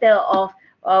matter of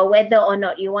whether or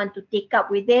not you want to take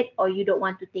up with it or you don't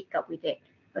want to take up with it.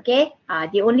 Okay,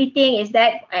 the only thing is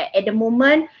that at the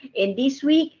moment in this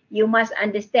week, you must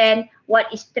understand what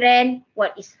is trend,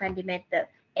 what is fundamental,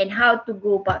 and how to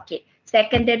go about it.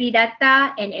 Secondary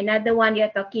data, and another one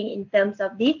you're talking in terms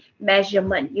of the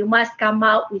measurement. You must come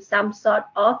out with some sort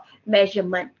of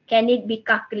measurement. Can it be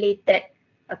calculated?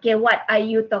 Okay, what are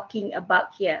you talking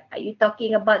about here? Are you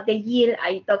talking about the yield?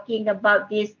 Are you talking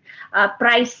about this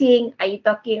pricing? Are you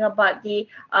talking about the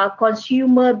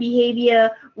consumer behavior?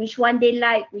 Which one they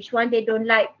like, which one they don't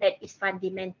like? That is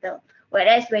fundamental.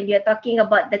 Whereas when you're talking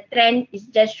about the trend, it's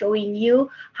just showing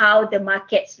you how the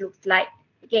markets look like.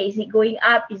 Okay, is it going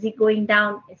up? Is it going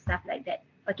down? And stuff like that.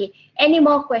 Okay, any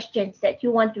more questions that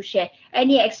you want to share?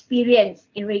 Any experience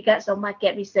in regards of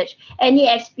market research? Any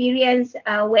experience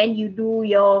when you do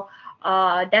your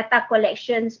data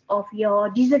collections of your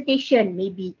dissertation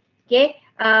maybe? Okay,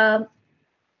 how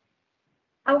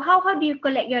do you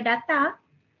collect your data?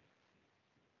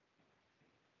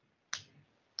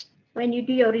 When you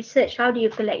do your research, how do you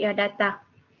collect your data?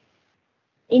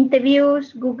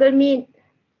 Interviews, Google Meet?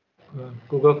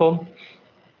 Google Form.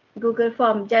 Google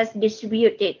Form, just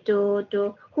distribute it to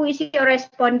who is your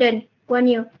respondent? Guan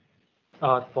Yu?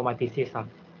 For my thesis,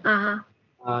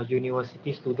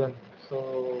 university student.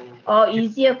 So. Oh,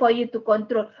 easier for you to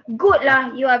control. Good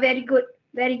lah, you are very good,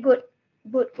 very good,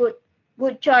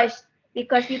 good choice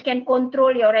because you can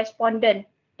control your respondent.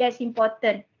 That's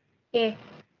important. Okay.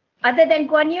 Other than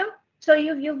Guan Yu, so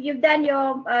you've done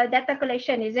your data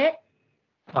collection, is it?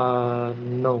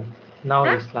 No. Now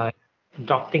it's like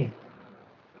drafting.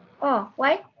 Oh,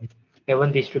 why? I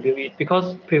haven't distributed it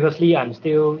because previously I'm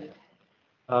still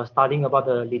studying about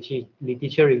the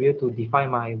literature review to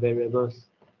define my variables.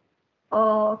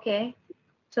 Oh, okay.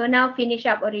 So now finish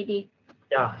up already.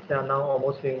 Yeah, they are now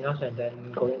almost finished and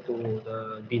then going to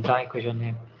the design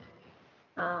questionnaire.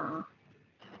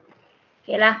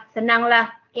 Okay lah, senang lah.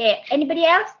 Okay, anybody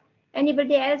else?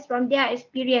 Anybody else from their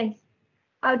experience?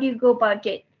 How do you go about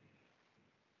it?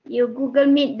 You Google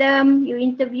Meet them, you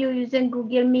interview using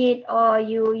Google Meet, or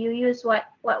you use what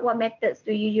methods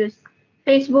do you use?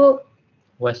 Facebook?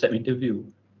 WhatsApp interview.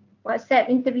 WhatsApp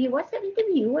interview? WhatsApp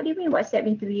interview? What do you mean WhatsApp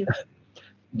interview?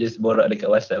 Just borak dekat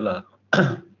WhatsApp lah.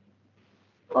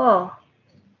 Oh.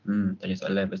 Tanya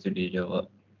soalan lepas tu dia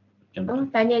jawab. Oh,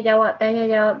 tanya jawab.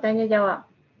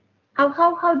 How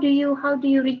do you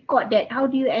record that? How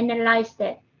do you analyze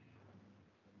that?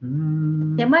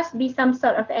 There must be some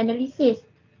sort of analysis.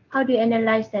 How do you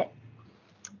analyze that?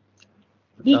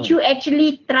 Did you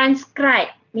actually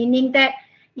transcribe, meaning that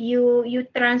you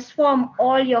transform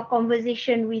all your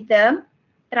conversation with them,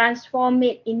 transform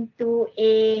it into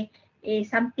a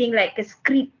something like a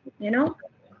script, you know,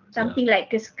 something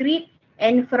like a script,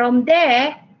 and from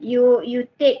there you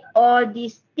take all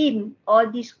this theme, all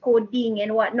this coding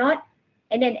and whatnot,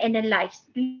 and then analyze.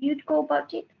 Do you go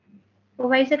about it?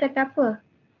 Supervisor kata apa?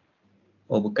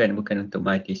 Oh, bukan untuk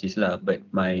my thesis lah, but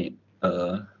my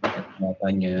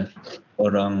tanya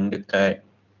orang dekat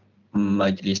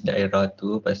majlis daerah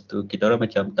tu, lepas tu kita orang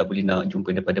macam tak boleh nak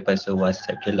jumpa depan-depan, so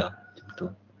WhatsApp je lah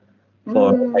tu.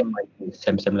 For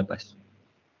sem lepas.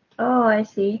 Oh, I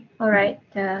see. Alright.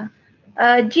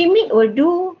 Gmeet will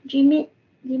do. Gmeet.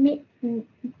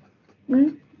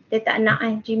 Dia tak nak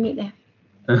Gmeet .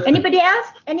 Anybody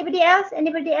else?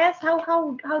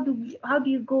 How do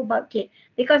you go about it?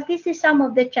 Because this is some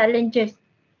of the challenges.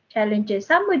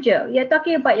 Sama je. You're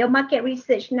talking about your market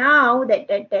research now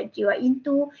that you are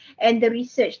into, and the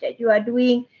research that you are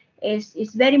doing is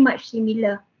very much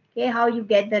similar. Okay, how you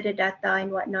gather the data and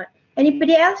whatnot.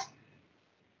 Anybody else?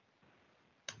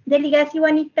 Delegasi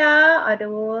wanita,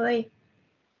 aduh.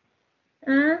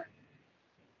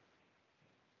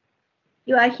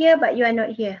 You are here but you are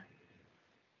not here.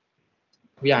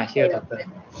 We are here, Doctor.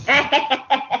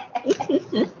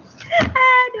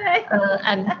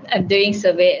 I'm doing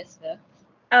survey as well.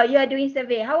 Oh, you are doing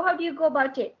survey. How do you go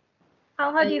about it?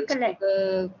 How do you collect?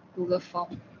 Google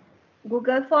Form.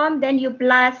 Google Form, then you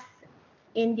blast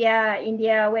in their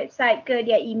website ke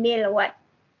their email or what?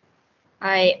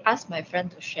 I asked my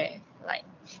friend to share, like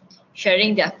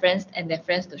sharing their friends and their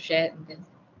friends to share, and then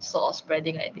sort of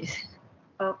spreading like this.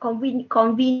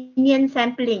 Convenient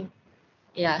sampling.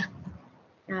 Yeah.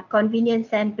 Convenient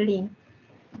sampling.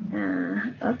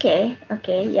 Okay,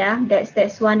 yeah,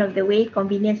 that's one of the way.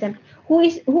 Convenient sampling.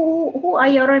 Who are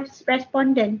your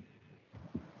respondents?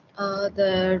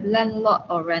 The landlord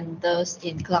or renters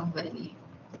in Klang Valley.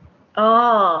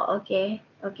 Oh, okay.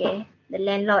 The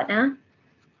landlord,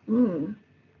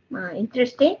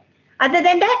 interesting. Other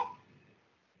than that?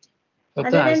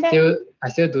 Doctor, I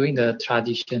still doing the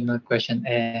traditional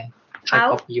questionnaire, high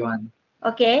copy one.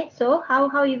 Okay, so how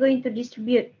are you going to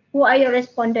distribute? Who are your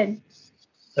respondents?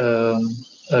 A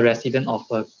resident of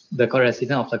the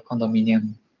resident of the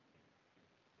condominium.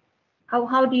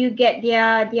 How do you get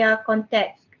their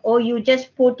contact? Or you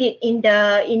just put it in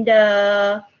their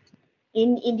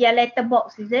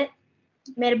letterbox, is it?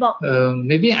 mailbox?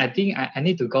 Maybe I think I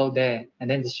need to go there and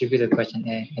then distribute the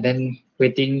questionnaire and then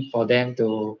waiting for them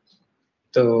to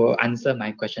answer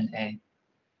my questionnaire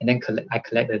and then I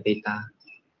collect the data.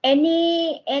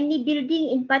 Any building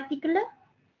in particular?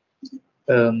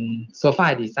 So far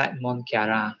I decide Mont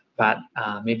Kiara, but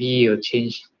maybe you'll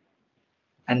change.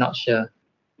 I'm not sure.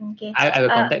 Okay. I will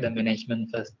contact the management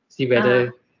first, see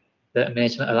whether the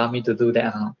management allow me to do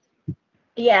that or not.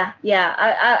 Yeah,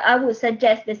 I would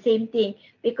suggest the same thing,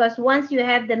 because once you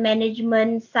have the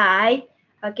management side,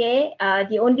 okay,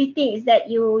 the only thing is that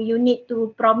you need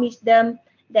to promise them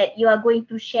that you are going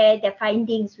to share the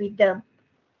findings with them.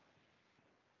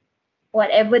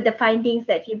 Whatever the findings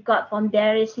that you've got from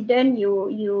their resident,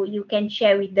 you can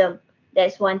share with them.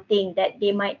 That's one thing that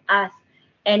they might ask.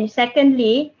 And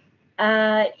secondly,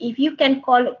 if you can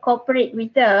cooperate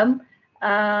with them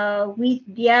with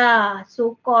their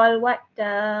so-called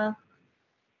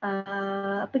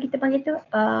apa kita panggil tu,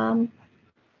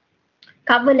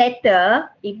 cover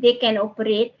letter, if they can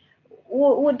operate,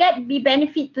 would that be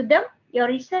benefit to them, your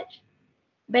research?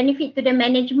 Benefit to the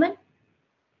management?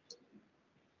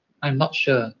 I'm not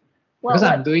sure because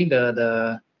I'm doing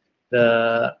the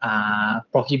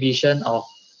prohibition of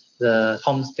the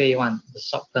homestay one, the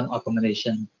short-term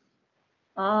accommodation.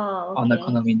 Oh, okay. On the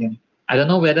condominium. I don't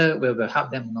know whether we will help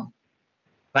them or not.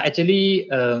 But actually,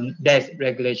 there's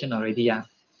regulation already, yeah.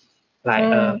 Like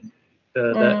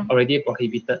the already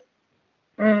prohibited.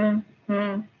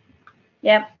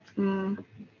 Yep.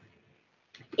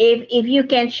 If you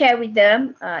can share with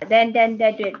them, then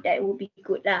that would be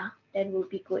good lah. That would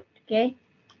be good. Okay.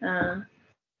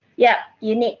 Yeah,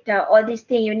 you need all these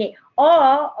things you need,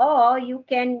 or you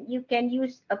can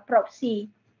use a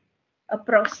proxy. A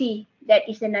proxy, that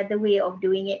is another way of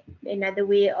doing it. Another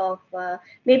way of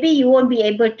maybe you won't be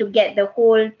able to get the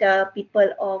whole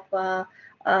people of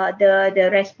the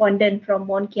respondent from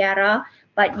Mont Kiara,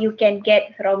 but you can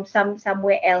get from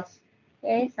somewhere else.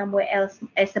 Okay, somewhere else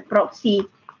as a proxy,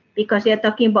 because you're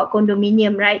talking about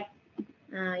condominium, right?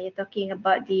 You're talking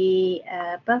about the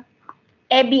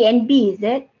Airbnb, is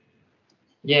it?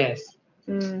 Yes.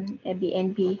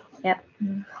 Airbnb. Yep.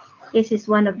 This is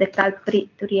one of the culprit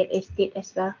to real estate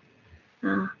as well.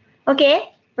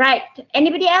 Okay, right.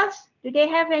 Anybody else? Do they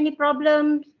have any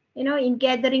problems, in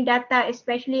gathering data,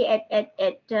 especially at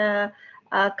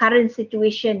current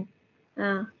situation?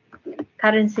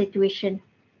 Current situation.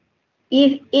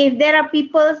 If there are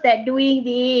people that doing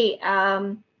the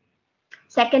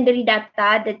secondary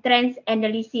data, the trends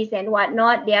analysis and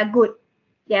whatnot, they are good.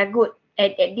 They are good.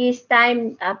 At this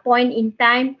point in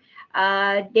time,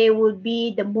 they will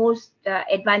be the most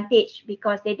advantage,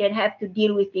 because they don't have to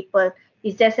deal with people.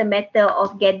 It's just a matter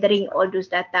of gathering all those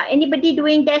data. Anybody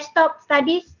doing desktop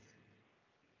studies?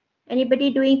 Anybody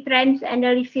doing trends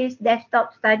analysis,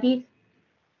 desktop studies?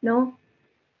 No?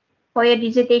 For your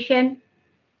dissertation?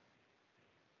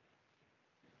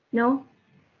 No?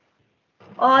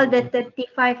 All the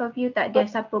 35 of you tak ada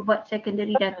siapa buat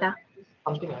secondary data?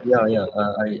 Yeah.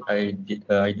 I did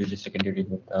the secondary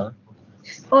data.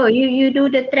 Oh, you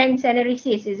do the trends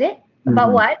analysis, is it?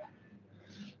 About what?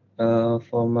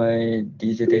 For my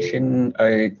dissertation,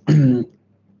 I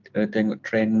tengok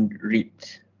trend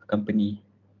REIT company.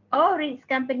 Oh, REITs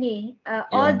company.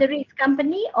 All the REITs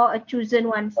company or a chosen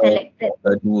one selected?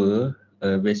 Dua.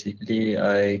 Basically,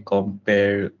 I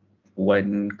compare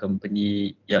one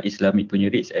company yang Islamic punya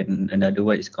REITs and another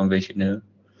one is conventional.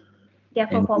 Their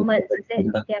performance, is it?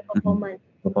 Their performance.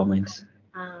 Performance.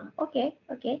 Okay.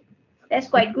 That's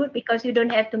quite good, because you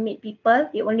don't have to meet people.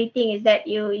 The only thing is that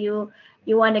you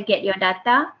want to get your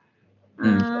data.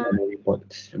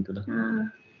 Reports, contohlah.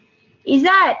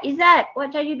 Izzat,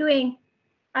 what are you doing?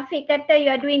 Afiq kata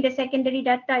you are doing the secondary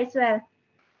data as well.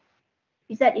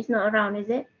 Izzat is not around,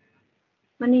 is it?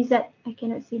 Mana Izzat? I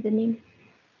cannot see the name.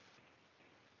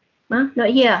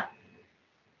 Not here.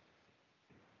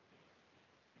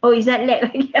 Oh, Izzat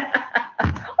left.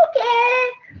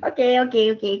 Okay.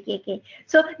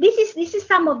 So this is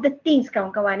some of the things,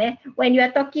 kawan-kawan. When you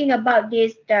are talking about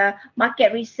this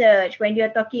market research, when you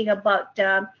are talking about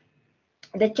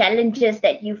the challenges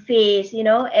that you face,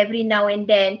 every now and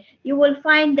then, you will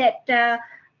find that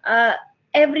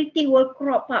everything will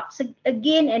crop up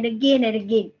again and again and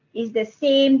again. It's the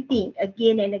same thing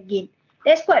again and again.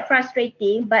 That's quite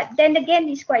frustrating, but then again,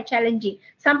 it's quite challenging.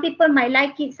 Some people might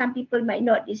like it, some people might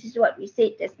not. This is what we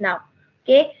said just now.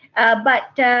 Okay,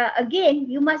 but again,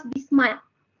 you must be smart.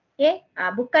 Okay,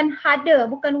 bukan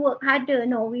work harder.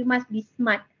 No, we must be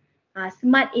smart.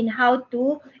 Smart in how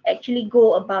to actually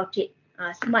go about it.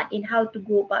 Smart in how to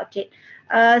go about it.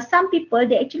 Some people,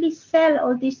 they actually sell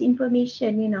all this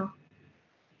information,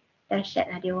 Dahsyat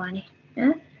lah dia orang ni.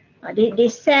 They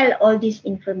sell all this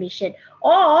information.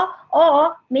 Or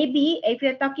maybe if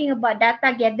you're talking about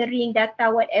data gathering, data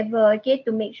whatever, okay,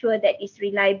 to make sure that it's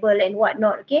reliable and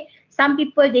whatnot, okay. Some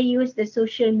people, they use the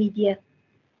social media.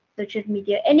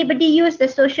 Anybody use the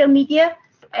social media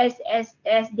as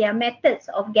their methods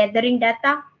of gathering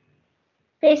data?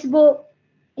 Facebook,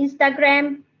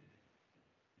 Instagram?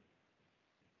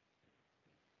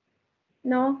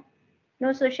 No?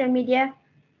 No social media?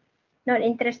 Not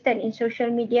interested in social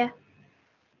media?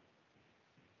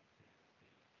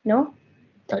 No?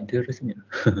 Tak ada rasanya.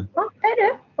 Oh, tak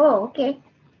ada? Oh, okay.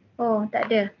 Oh, tak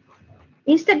ada.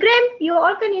 Instagram? You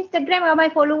all can Instagram are my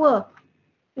follower.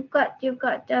 You got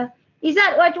is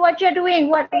that what you're doing?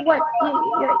 What you're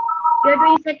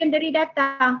doing secondary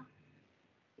data?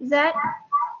 Is that?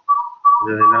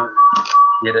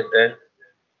 Yeah, doctor.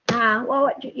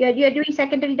 What you're doing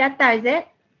secondary data, is it?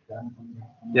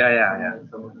 Yeah.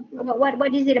 So,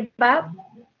 what is it about?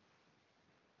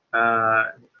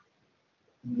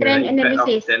 Trend the impact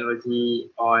analysis. of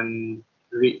technology on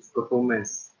REIT's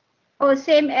performance. Oh,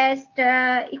 same as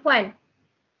the Ikhwan.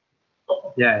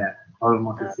 Yeah,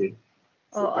 almost the same.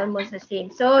 Oh, almost the same.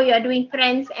 So you're doing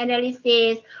trends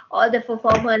analysis, all the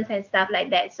performance and stuff like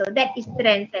that. So that is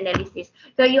trends analysis.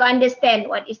 So you understand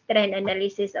what is trend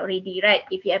analysis already, right?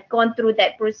 If you have gone through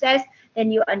that process,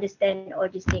 then you understand all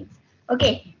these things.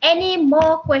 Okay, any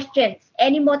more questions?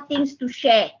 Any more things to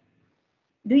share?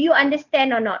 Do you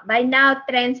understand or not? By now,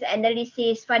 trends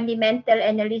analysis, fundamental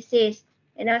analysis,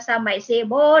 some might say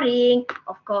boring.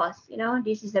 Of course,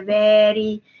 this is a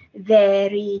very,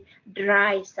 very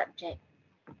dry subject.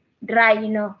 Dry,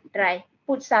 dry.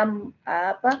 Put some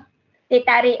teh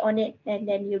tarik on it, and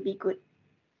then you'll be good.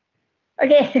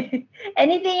 Okay.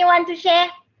 Anything you want to share?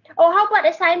 Oh, how about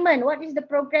assignment? What is the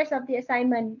progress of the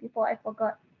assignment? Before I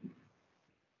forgot.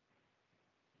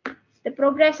 The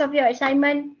progress of your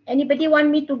assignment. Anybody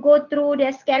want me to go through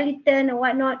their skeleton or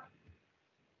whatnot?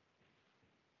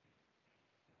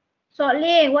 Sok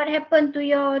Ling, what happened to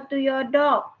your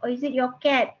dog? Or is it your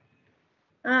cat?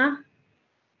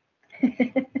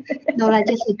 No,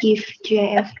 just a gift,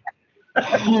 GIF.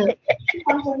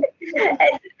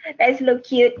 That's look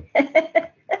cute.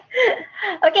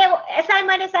 Okay,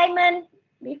 assignment.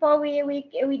 Before we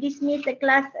dismiss the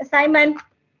class, assignment.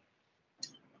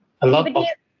 A lot of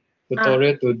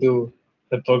tutorial to do.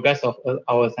 The progress of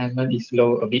our assignment is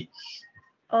low a bit.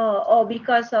 Oh,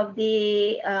 because of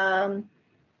the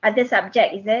other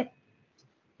subject, is it?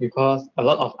 Because a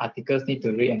lot of articles need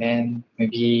to read, and then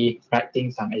maybe writing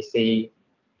some essay,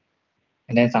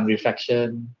 and then some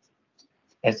reflection.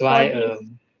 That's why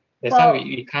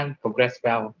we can't progress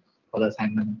well for the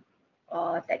assignment.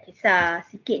 Oh, tak kisah.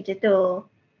 Sikit je tu.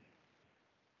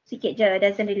 Sikit je,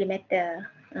 doesn't really matter.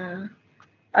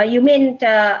 You mean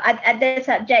other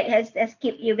subject has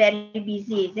kept you very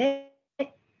busy, is it?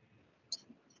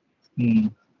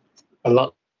 A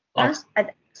lot of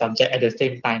subject at the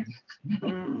same time.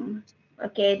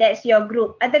 Okay, that's your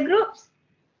group. Other groups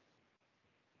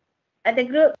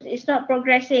is not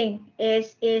progressing.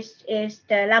 Is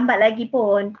lambat lagi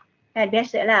pun. Kan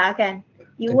biasalah kan.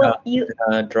 You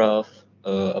draft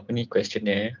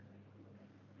questionnaire.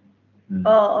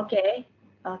 Oh, okay.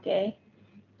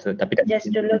 So tapi tak just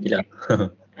to look lah.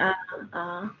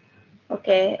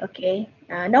 Okay.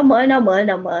 Normal.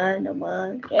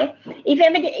 Okay. If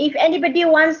anybody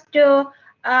wants to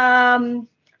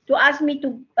ask me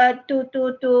to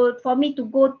for me to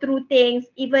go through things,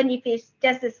 even if it's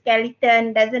just a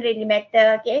skeleton, doesn't really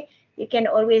matter. Okay, you can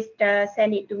always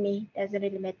send it to me. Doesn't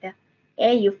really matter.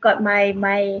 Okay, you've got my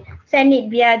send it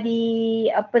via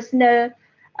the personal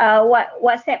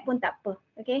WhatsApp pun tak apa.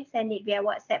 Okay, send it via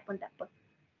WhatsApp pun tak apa.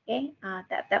 Okay,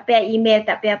 tak payah email,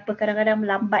 tak payah apa, kadang-kadang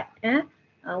melambat.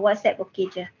 WhatsApp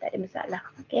okey je, tak ada masalah.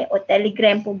 Okay, or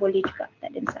Telegram pun boleh juga,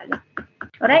 tak ada masalah.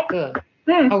 Alright.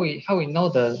 How we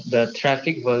know the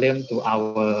traffic volume to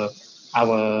our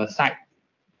site,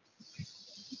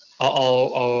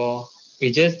 or we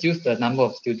just use the number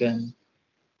of students?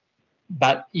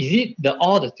 But is it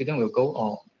all the students will go,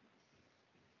 or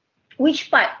which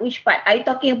part? Are you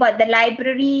talking about the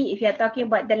library? If you are talking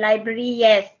about the library,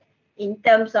 yes. In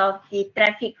terms of the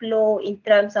traffic flow, in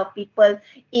terms of people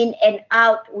in and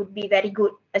out, would be very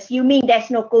good. Assuming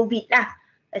there's no COVID lah.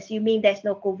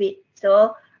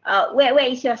 So where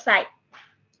is your site?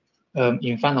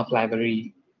 In front of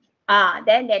library.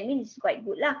 Then that means it's quite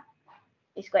good lah.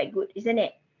 It's quite good, isn't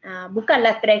it?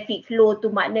 Bukanlah traffic flow tu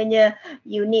maknanya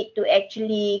you need to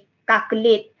actually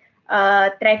calculate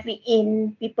traffic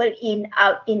in, people in,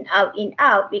 out,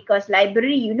 because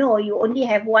library, you only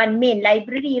have one main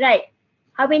library, right?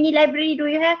 How many library do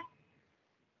you have?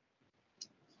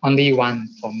 Only one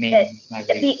for main The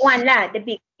library. big one lah, the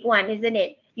big one, isn't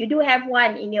it? You do have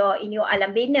one in your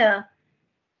alam bina.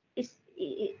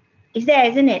 Is there,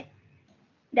 isn't it?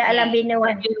 The alam bina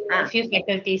one. A few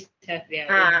faculties have their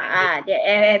own. They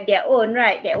have their own,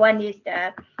 right? That one is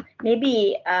the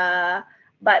maybe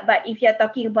but if you're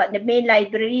talking about the main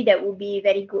library, that would be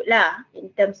very good lah in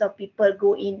terms of people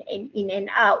go in and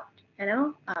out, you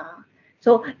know.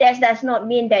 So that does not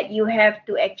mean that you have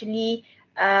to actually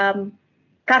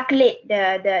calculate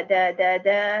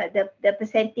the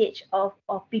percentage of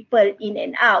people in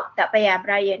and out. Tak payah,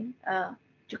 Brian.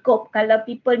 Cukup kalau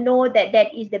people know that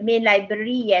is the main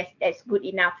library, yes, that's good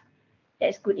enough.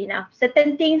 That's good enough.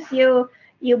 Certain things you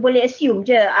boleh assume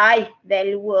je.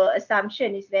 Valuer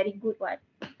assumption is very good one.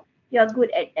 You are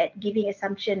good at giving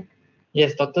assumption.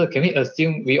 Yes, doctor, can we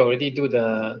assume we already did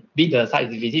the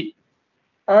site visit?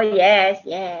 Oh yes.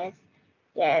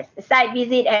 The site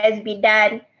visit has been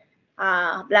done.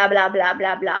 Blah blah blah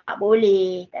blah blah.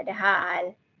 Boleh, tak ada hal.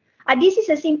 This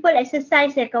is a simple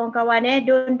exercise kawan-kawan.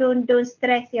 Don't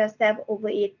stress yourself over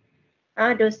it.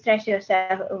 Don't stress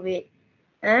yourself over it.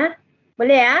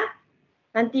 Boleh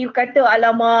Nanti you kata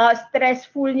alamak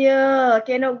stressfulnya,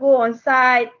 cannot go on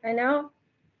site, you know.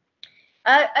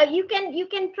 You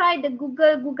can try the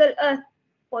Google Earth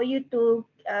for you to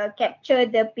capture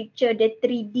the picture, the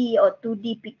 3D or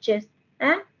 2D pictures.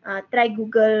 Try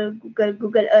Google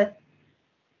Earth.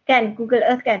 Google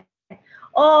Earth kan.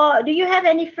 Or do you have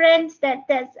any friends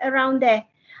that's around there?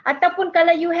 Ataupun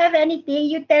kalau you have anything,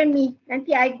 you tell me.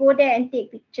 Nanti I go there and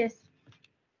take pictures.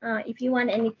 If you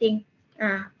want anything.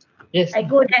 Yes. I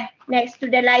go there next to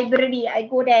the library. I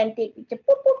go there and take picture.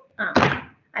 Poop, poop.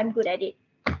 I'm good at it.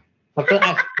 Doctor,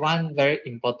 I have one very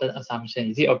important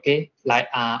assumption. Is it okay? Like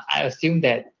I assume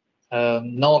that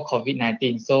no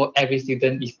COVID-19, so every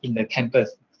student is in the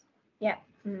campus. Yeah.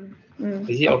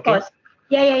 Is it of okay? Course.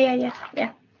 Yeah.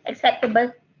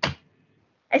 Acceptable.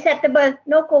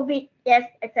 No COVID. Yes,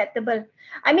 acceptable.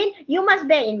 I mean, you must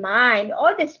bear in mind,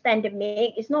 all this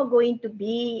pandemic is not going to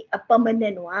be a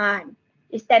permanent one.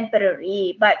 It's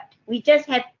temporary, but we just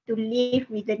have to live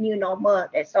with the new normal.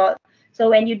 That's all. So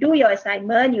when you do your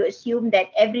assignment, you assume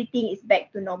that everything is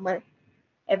back to normal.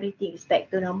 Everything is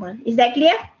back to normal. Is that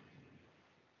clear?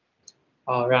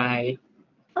 All right.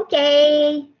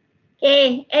 Okay.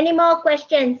 Any more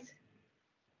questions?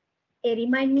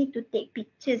 Remind me to take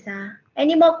pictures.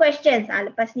 Any more questions?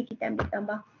 Lepas ni kita ambil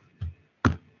tambah.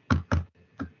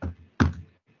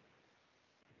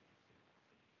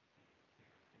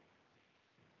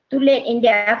 Too late in the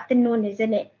afternoon,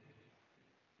 isn't it?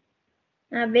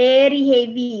 Very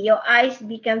heavy. Your eyes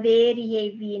become very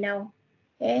heavy now.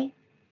 Okay.